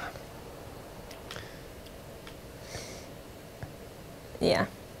 Yeah.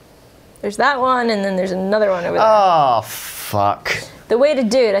 There's that one, and then there's another one over there. Oh, fuck. The way to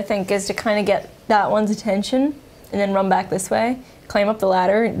do it, I think, is to kind of get that one's attention, and then run back this way, climb up the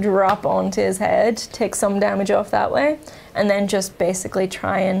ladder, drop onto his head, take some damage off that way, and then just basically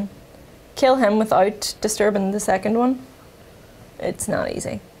try and kill him without disturbing the second one. It's not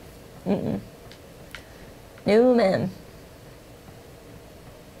easy. No, man.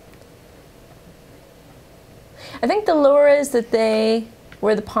 I think the lore is that they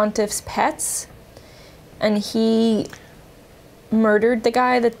were the Pontiff's pets, and he murdered the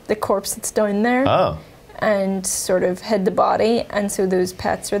guy, the corpse that's down there. Oh. And sort of hid the body, and so those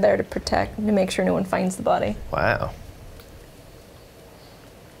pets are there to protect, to make sure no one finds the body. Wow.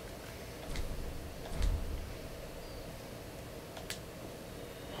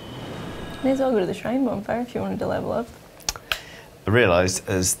 May as well go to the shrine bonfire if you wanted to level up. I realised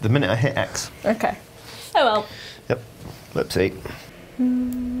as the minute I hit X. Okay. Oh well. Yep. Whoopsie.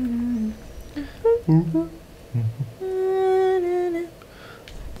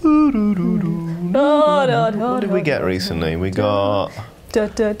 What did we get recently? We got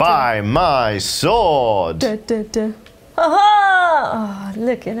Buy My Sword! Ha-ha! Oh,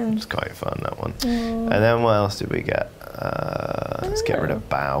 look at him. It's quite fun, that one. And then what else did we get? Let's get rid of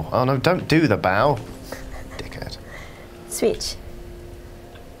Bow. Oh no, don't do the Bow. Dickhead. Switch.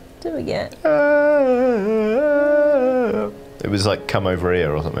 What did we get? It was like come over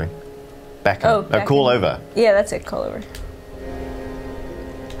here or something. Beckon. Oh, No, beckon. call over. Yeah, that's it, call over.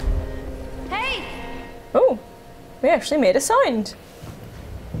 Hey! Oh, we actually made a sound.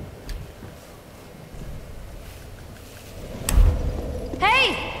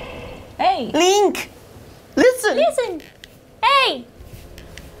 Hey! Hey! Link! Listen! Listen! Hey!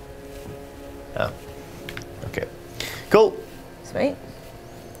 Oh. Okay. Cool. Sweet.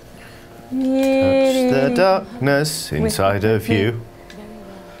 Touch the darkness inside of you.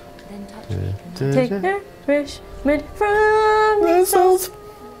 Take nourishment from the souls.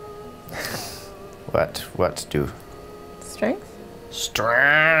 What do? Strength?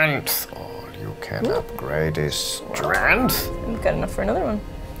 Strength! All you can upgrade is strength. We've got enough for another one.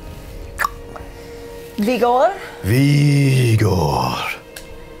 Vigor? Vigor.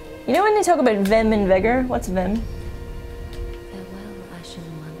 You know when they talk about vim and vigor? What's vim? Farewell, Ashen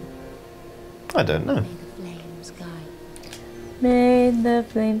One. I don't know. May the flames guide. May the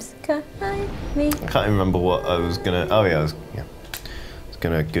flames guide me. I can't even remember what I was gonna. Oh yeah, I was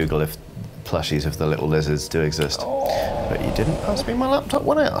gonna Google if plushies of the little lizards do exist. But you didn't pass me my laptop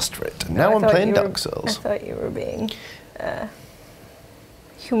when I asked for it. And now I'm playing Dark I Souls. thought you were being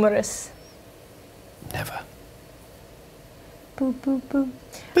humorous. Never. boop, boop, boop.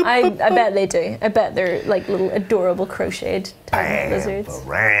 I bet they do. I bet they're like little adorable crocheted tiny lizards.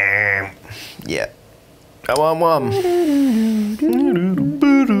 Yeah. Come on, one.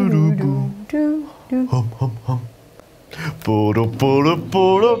 Hum, hum, hum. Booda, booda,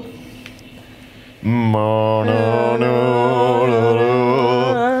 booda. Ma, na, na, na,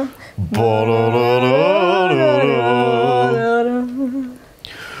 na. Ba, da, da, da, da, da.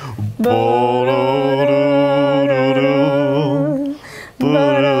 Ba, da, da, da, da. Ba,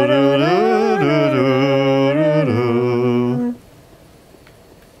 da, da, da, da, da, da.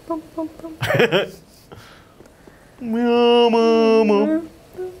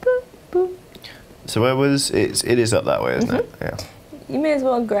 So where was it? It is up that way, isn't it? Yeah. You may as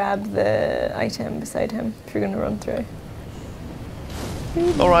well grab the item beside him if you're going to run through.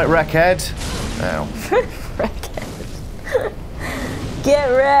 All right, wreckhead. Ow. Wreckhead. Get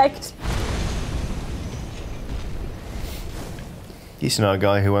wrecked. Used to know a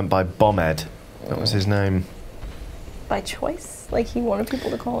guy who went by Bombhead. That was his name. By choice? Like he wanted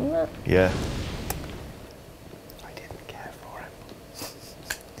people to call him that? Yeah.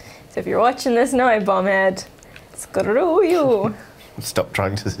 So if you're watching this now, Bombhead, screw you. Stop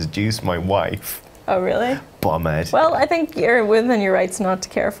trying to seduce my wife. Oh, really? Bombhead. Well, I think you're within your rights not to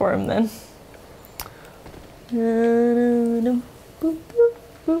care for him then.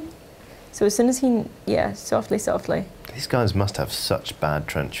 So as soon as he... Yeah, softly, softly. These guys must have such bad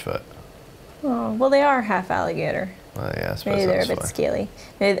trench foot. Oh, well, they are half alligator. Well, yeah, I suppose Maybe they're that's a bit fine. scaly.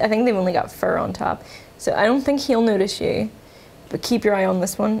 I think they've only got fur on top. So I don't think he'll notice you. But keep your eye on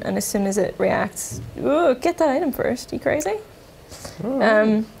this one, and as soon as it reacts, ooh, get that item first. You crazy?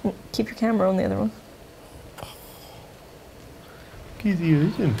 Oh. Keep your camera on the other one. Get the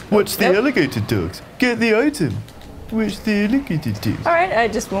item. Watch the alligator dogs. Get the item. Watch the alligator dogs. All right, I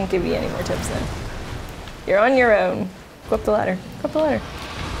just won't give you any more tips then. You're on your own. Go up the ladder. Go up the ladder.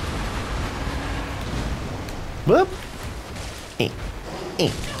 Whoop.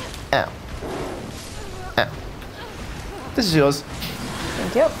 Ow. Ow. This is yours.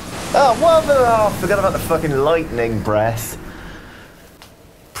 Thank you. Oh, what the... Oh, forgot about the fucking lightning breath.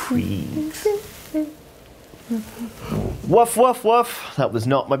 Please. Woof, woof, woof. That was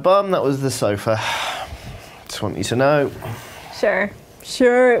not my bum, that was the sofa. Just want you to know. Sure.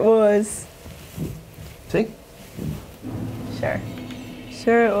 Sure it was. See? Sure.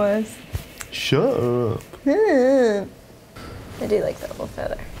 Sure it was. Shut up. I do like that little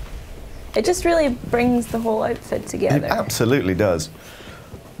feather. It just really brings the whole outfit together. It absolutely does.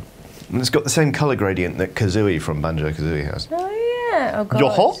 And it's got the same colour gradient that Kazooie from Banjo-Kazooie has. Oh yeah. Oh god.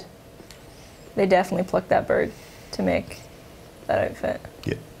 Yo-ho? They definitely plucked that bird to make that outfit.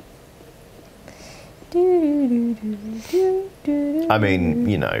 Yeah. I mean,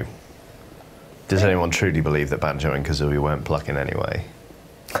 you know, does anyone truly believe that Banjo and Kazooie weren't plucking anyway?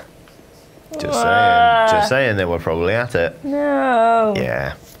 Just saying they were probably at it. No.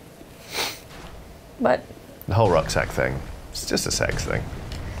 Yeah. But The whole rucksack thing, it's just a sex thing.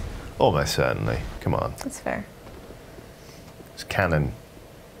 Almost certainly. Come on. that's fair. It's canon.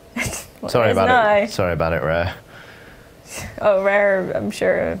 Well, Sorry it's about not. it. Sorry about it, Rare. Oh, Rare, I'm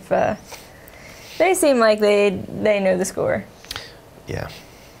sure if they seem like they know the score. Yeah.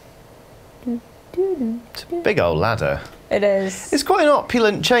 It's a big old ladder. It is. It's quite an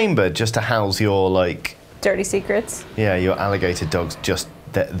opulent chamber just to house your, like... Dirty secrets. Yeah, your alligator dogs just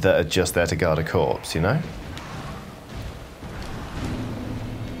that are just there to guard a corpse, you know?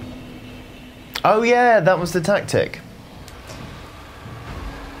 Oh yeah, that was the tactic.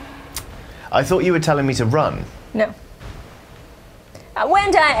 I thought you were telling me to run. No.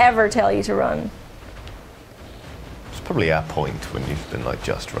 When did I ever tell you to run? It's probably our point when you've been like,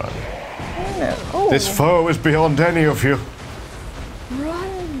 just run. I don't know. Oh. This foe is beyond any of you.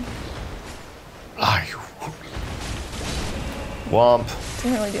 Run. Womp.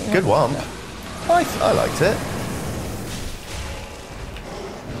 Didn't really do much. Good womp. I liked it.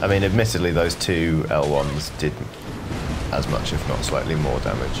 I mean, admittedly, those two L1s did as much, if not slightly more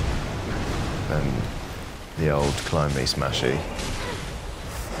damage than the old Climb Me Smashy.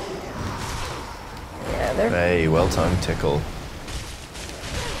 Yeah, they're... Hey, well-timed tickle.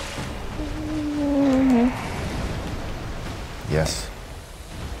 Yes.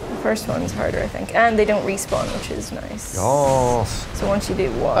 The first one's harder, I think. And they don't respawn, which is nice. Balls. So once you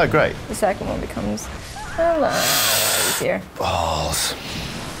do one, Oh, great. the second one becomes a lot easier. Balls.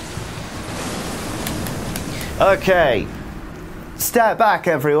 Okay. Step back,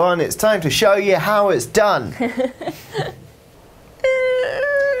 everyone. It's time to show you how it's done.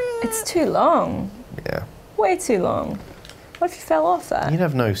 It's too long. Yeah. Way too long. What if you fell off that? You'd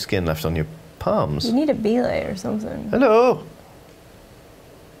have no skin left on your palms. You need a belay or something. Hello.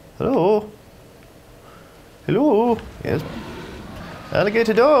 Hello? Hello? Yes.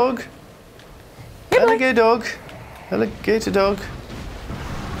 Alligator dog. Hey, Alligator dog. Alligator dog.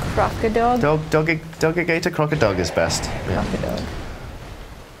 Crocodog. Dog-gator crocodog is best. Yeah. Crocodog.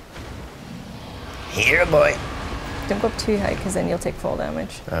 Here, boy. Don't go up too high because then you'll take fall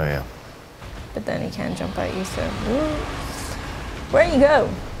damage. Oh, yeah. But then he can jump at you, so. Where you go?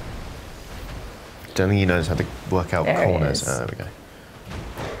 Don't think he knows how to work out There corners. he is. Oh, there we go.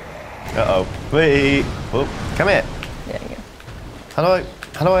 Uh-oh. Wait. Oh, come here. There you go. How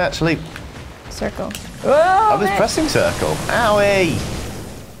do I actually... Circle. Whoa! I was pressing circle. Owie!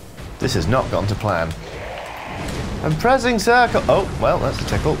 This has not gone to plan. I'm pressing circle. Oh, well, that's a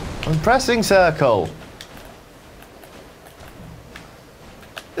tickle. I'm pressing circle.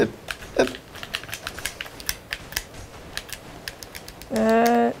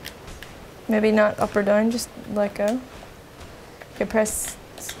 Maybe not up or down, just let go. Okay, press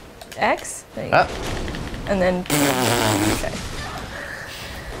X. There you Ah. go. And then. Okay.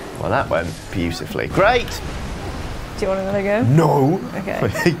 Well, that went beautifully. Great! Do you want another go? No! Okay. I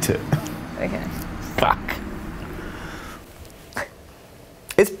hate it. Okay. Fuck.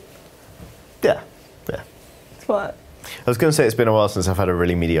 It's... Yeah. Yeah. What? I was going to say it's been a while since I've had a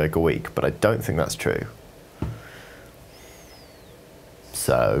really mediocre week, but I don't think that's true.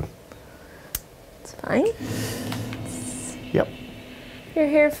 So... It's fine. Yep. You're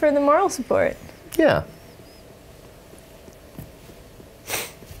here for the moral support. Yeah.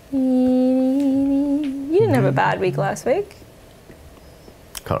 You didn't have a bad week last week.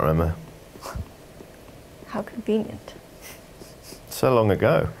 Can't remember. How convenient. So long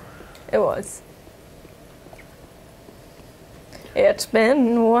ago. It was. It's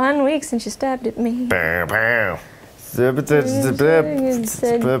been 1 week since you stabbed at me. Bow, bow. Haven't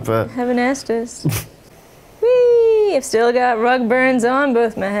asked us. Whee! I've still got rug burns on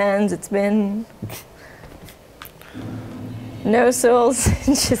both my hands. It's been no soul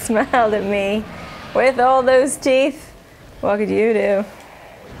since you smiled at me. With all those teeth, what could you do?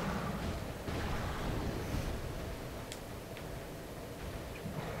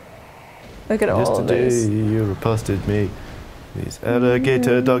 Look at all of Yesterday these. you reposted me. These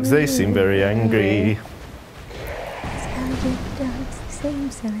alligator dogs, they seem very angry. Seem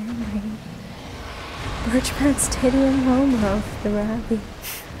so angry. Birchmount Stadium, home of the Robbie.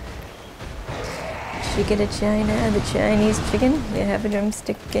 Chicken to China, the Chinese chicken. You have a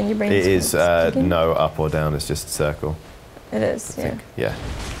drumstick in your brain. It is no up or down, it's just a circle. It is, I yeah. think. Yeah.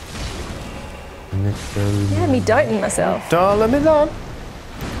 You had me doubting myself. Darling, me on.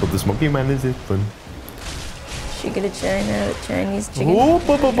 But the smoky man is it fun. Chicken to China, the Chinese chicken. Whoop,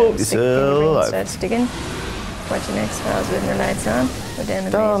 whoop, whoop, whoop. Drumstick in your brain, start sticking. Watching X-Files with their lights on. Go down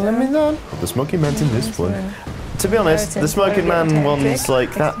the Darling, me on. The smoky man's in this one. To be honest, the Smoking Man ones,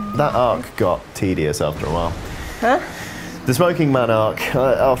 like, that arc got tedious after a while. Huh? The Smoking Man arc,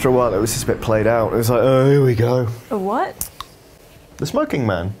 after a while, it was just a bit played out. It was like, oh, here we go. A what? The Smoking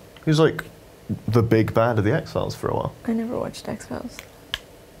Man. He was like the big bad of the X-Files for a while. I never watched X-Files.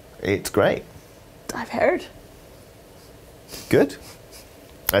 It's great. I've heard. Good.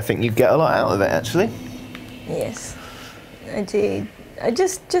 I think you get a lot out of it, actually. Yes, I did.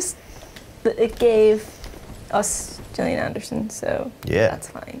 It gave us Gillian Anderson, so Yeah. that's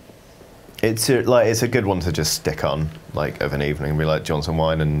fine. It's a good one to just stick on, like, of an evening, be like Johnson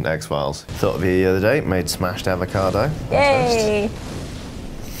Wine and X-Files. Thought of you the other day, made smashed avocado. on Yay!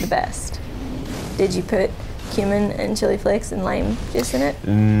 The best. Did you put cumin and chili flakes and lime juice in it? toast.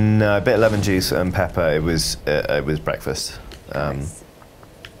 No, a bit of lemon juice and pepper. It was breakfast. Nice.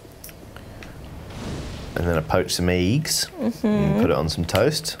 And then I poached some eggs and put it on some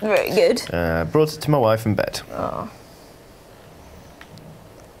toast. Very good. Brought it to my wife in bed. Oh.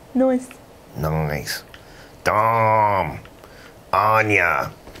 Nice. Nice. Dom.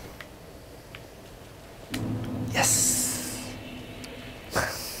 Anya. Yes.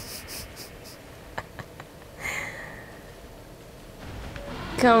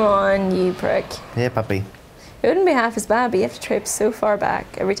 Come on, you prick. Yeah, puppy. It wouldn't be half as bad, but you have to traipse so far back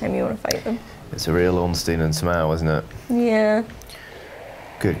every time you want to fight them. It's a real Ornstein and Smile, isn't it? Yeah.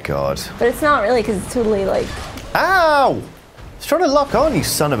 Good God. But it's not really, because it's totally like... Ow! It's trying to lock on, you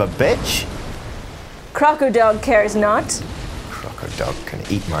son of a bitch. Crocodog cares not. Crocodog can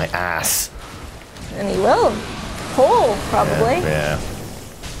eat my ass. And he will. Whole, probably. Yeah.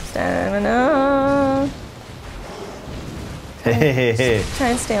 Stamina. Yeah. Try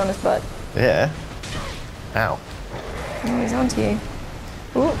and stay on his butt. Yeah. Ow. Oh, he's onto you.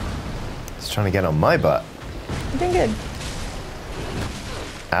 Ooh, It's trying to get on my butt. you're doing good.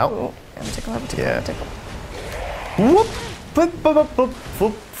 Ow. Ooh, have a tickle, have a tickle, Yeah. have a tickle. Whoop. Boop, boop, boop,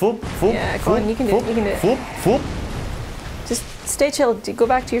 boop, Foop, foop, Yeah, come on, you can do it, you can do it. Foop, foop. Just stay chilled. Go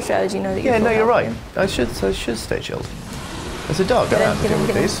back to your strategy. Know that you're Yeah, no, full you're health right. again. I should stay chilled. As a dog, I Get don't in, have to get deal in, with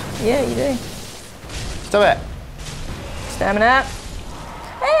get in. these. Yeah, you do. Stop it. Stamina.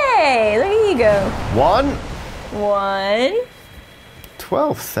 Hey, look at you go. 1.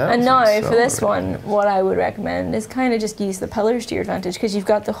 12,000. And now for this sorry. one, what I would recommend is kind of just use the pillars to your advantage because you've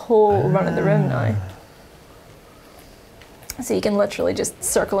got the whole run of the room now. So you can literally just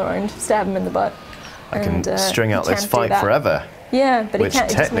circle around, stab him in the butt. I can and, string he out this can't do fight that. forever. Yeah, but Which he can't.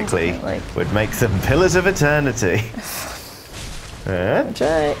 technically like, would make them pillars of eternity. that's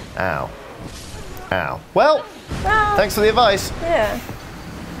right. Ow. Ow. Well, Ah, thanks for the advice. yeah,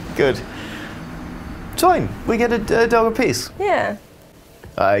 Good. It's fine. We get a dog apiece. yeah,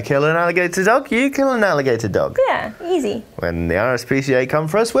 I kill an alligator dog, you kill an alligator dog. yeah. Easy. When the RSPCA come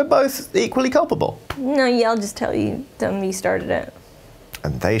for us, we're both equally culpable. No, yeah, I'll just tell you them you started it.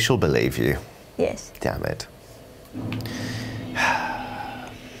 And they shall believe you. Yes. Damn it.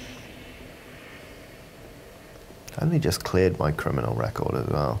 I only just cleared my criminal record as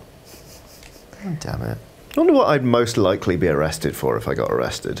well. Oh, damn it. I wonder what I'd most likely be arrested for if I got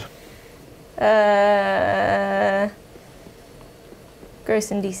arrested.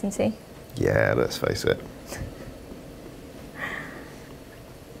 Gross indecency. Yeah, let's face it.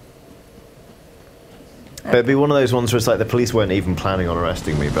 But it'd be one of those ones where it's like the police weren't even planning on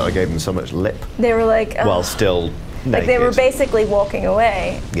arresting me, but I gave them so much lip They were like, oh. while still naked. Like they were basically walking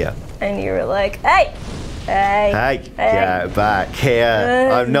away, Yeah. and you were like, "Hey, hey, Hey, get back here.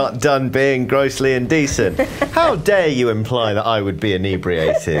 I'm not done being grossly indecent. How dare you imply that I would be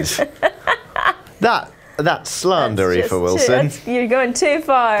inebriated? That's slander, That's Aoife just Wilson. you're going too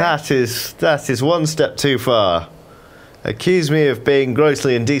far." That is one step too far. Accuse me of being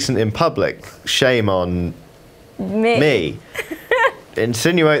grossly indecent in public. Shame on me.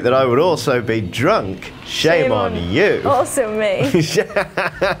 Insinuate that I would also be drunk. Shame on you. Also me.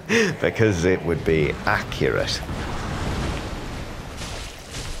 Because it would be accurate.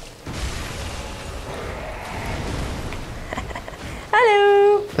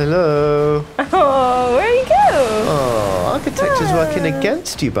 Hello. Hello. Oh, where you go? Oh, architect is working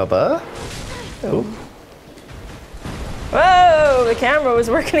against you, Bubba. Oh. Whoa, the camera was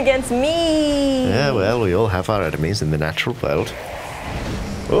working against me. Yeah, well, we all have our enemies in the natural world.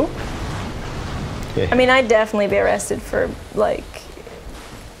 Oh. Yeah. I mean, I'd definitely be arrested for, like,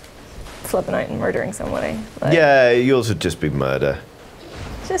 flipping out and murdering somebody. Like, Yeah, yours would just be murder.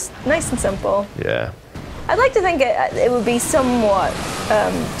 Just nice and simple. Yeah. I'd like to think it would be somewhat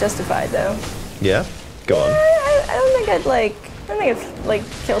justified, though. Yeah? Go on. I don't think I'd like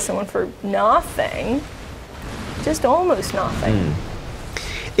kill someone for nothing. Just almost nothing.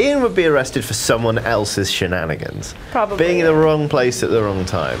 Ian would be arrested for someone else's shenanigans. Probably. Being in the wrong place at the wrong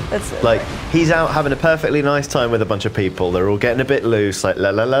time. That's it, like, right. he's out having a perfectly nice time with a bunch of people. They're all getting a bit loose, like la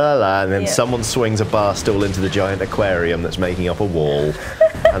la la la la, and then Yeah. someone swings a bar stool into the giant aquarium that's making up a wall,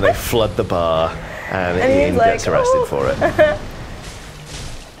 and they flood the bar, and Ian he's like, gets arrested "Oh." for it.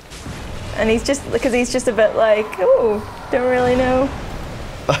 And he's just a bit like, oh, don't really know.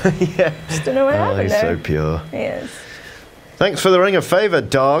 Yeah. Just don't know what happened he's there. so pure. He is. Thanks for the ring of favour,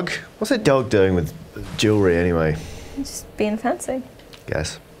 dog. What's a dog doing with jewellery anyway? Just being fancy.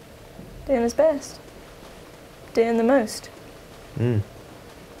 Guess. Doing his best. Doing the most.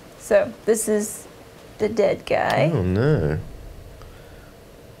 So, this is the dead guy. Oh no.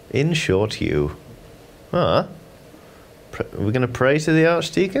 In short, you. Ah. We're going to pray to the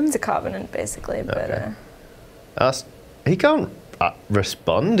Archdeacon? It's a covenant, basically, but Okay. He can't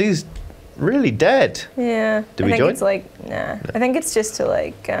respond. He's really dead. yeah. Do I we think join? it's like, nah. I think it's just to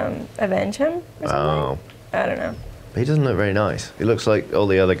like avenge him or something. Oh. I don't know. He doesn't look very nice. He looks like all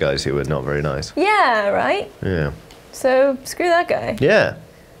the other guys who were not very nice. Yeah, right? Yeah. So, screw that guy. Yeah.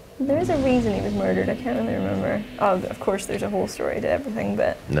 There's a reason he was murdered. I can't really remember. Oh, of course, there's a whole story to everything,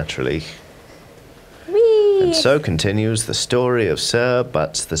 but. Naturally. Whee! And so continues the story of Sir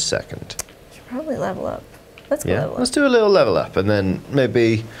Butts II. Should probably level up. Let's go Yeah. level up. Let's do a little level up, and then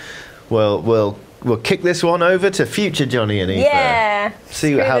maybe we'll kick this one over to future Johnny and Aoife. Yeah.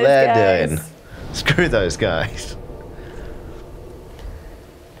 See Screw how those they're guys. doing. Screw those guys.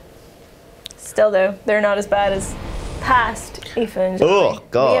 Still, though, they're not as bad as past Aoife and Johnny. Oh,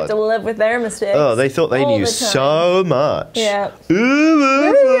 God. We have to live with their mistakes. Oh, they thought they all knew the time. so much. Yeah.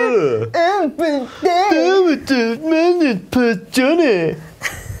 Johnny.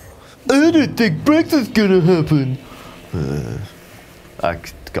 I don't think breakfast's gonna happen. I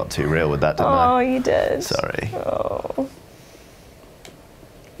got too real with that, didn't Oh, I? you did. Sorry. Oh.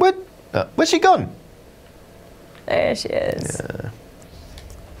 What? Where's she gone? There she is. Yeah.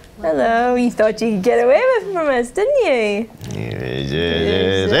 Hello, you thought you could get away with it from us, didn't you?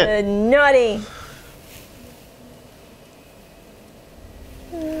 Naughty.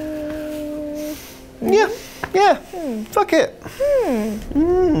 Yeah, fuck it.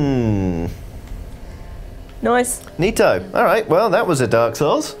 Nice. Neato. All right, well, that was a Dark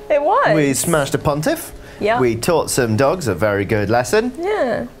Souls. It was. We smashed a Pontiff. Yeah. We taught some dogs a very good lesson.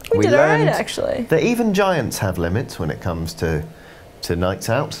 Yeah, we did alright actually. That even giants have limits when it comes to nights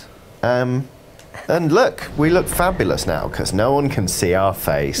out. And look, we look fabulous now because no one can see our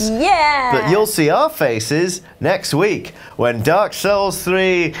face. Yeah! But you'll see our faces next week when Dark Souls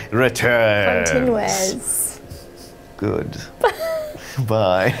 3 returns. Continues. Good.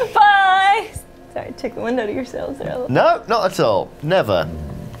 Bye. Bye! Sorry, took the wind out of your sails there. No, not at all. Never.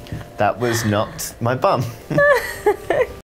 That was not my bum.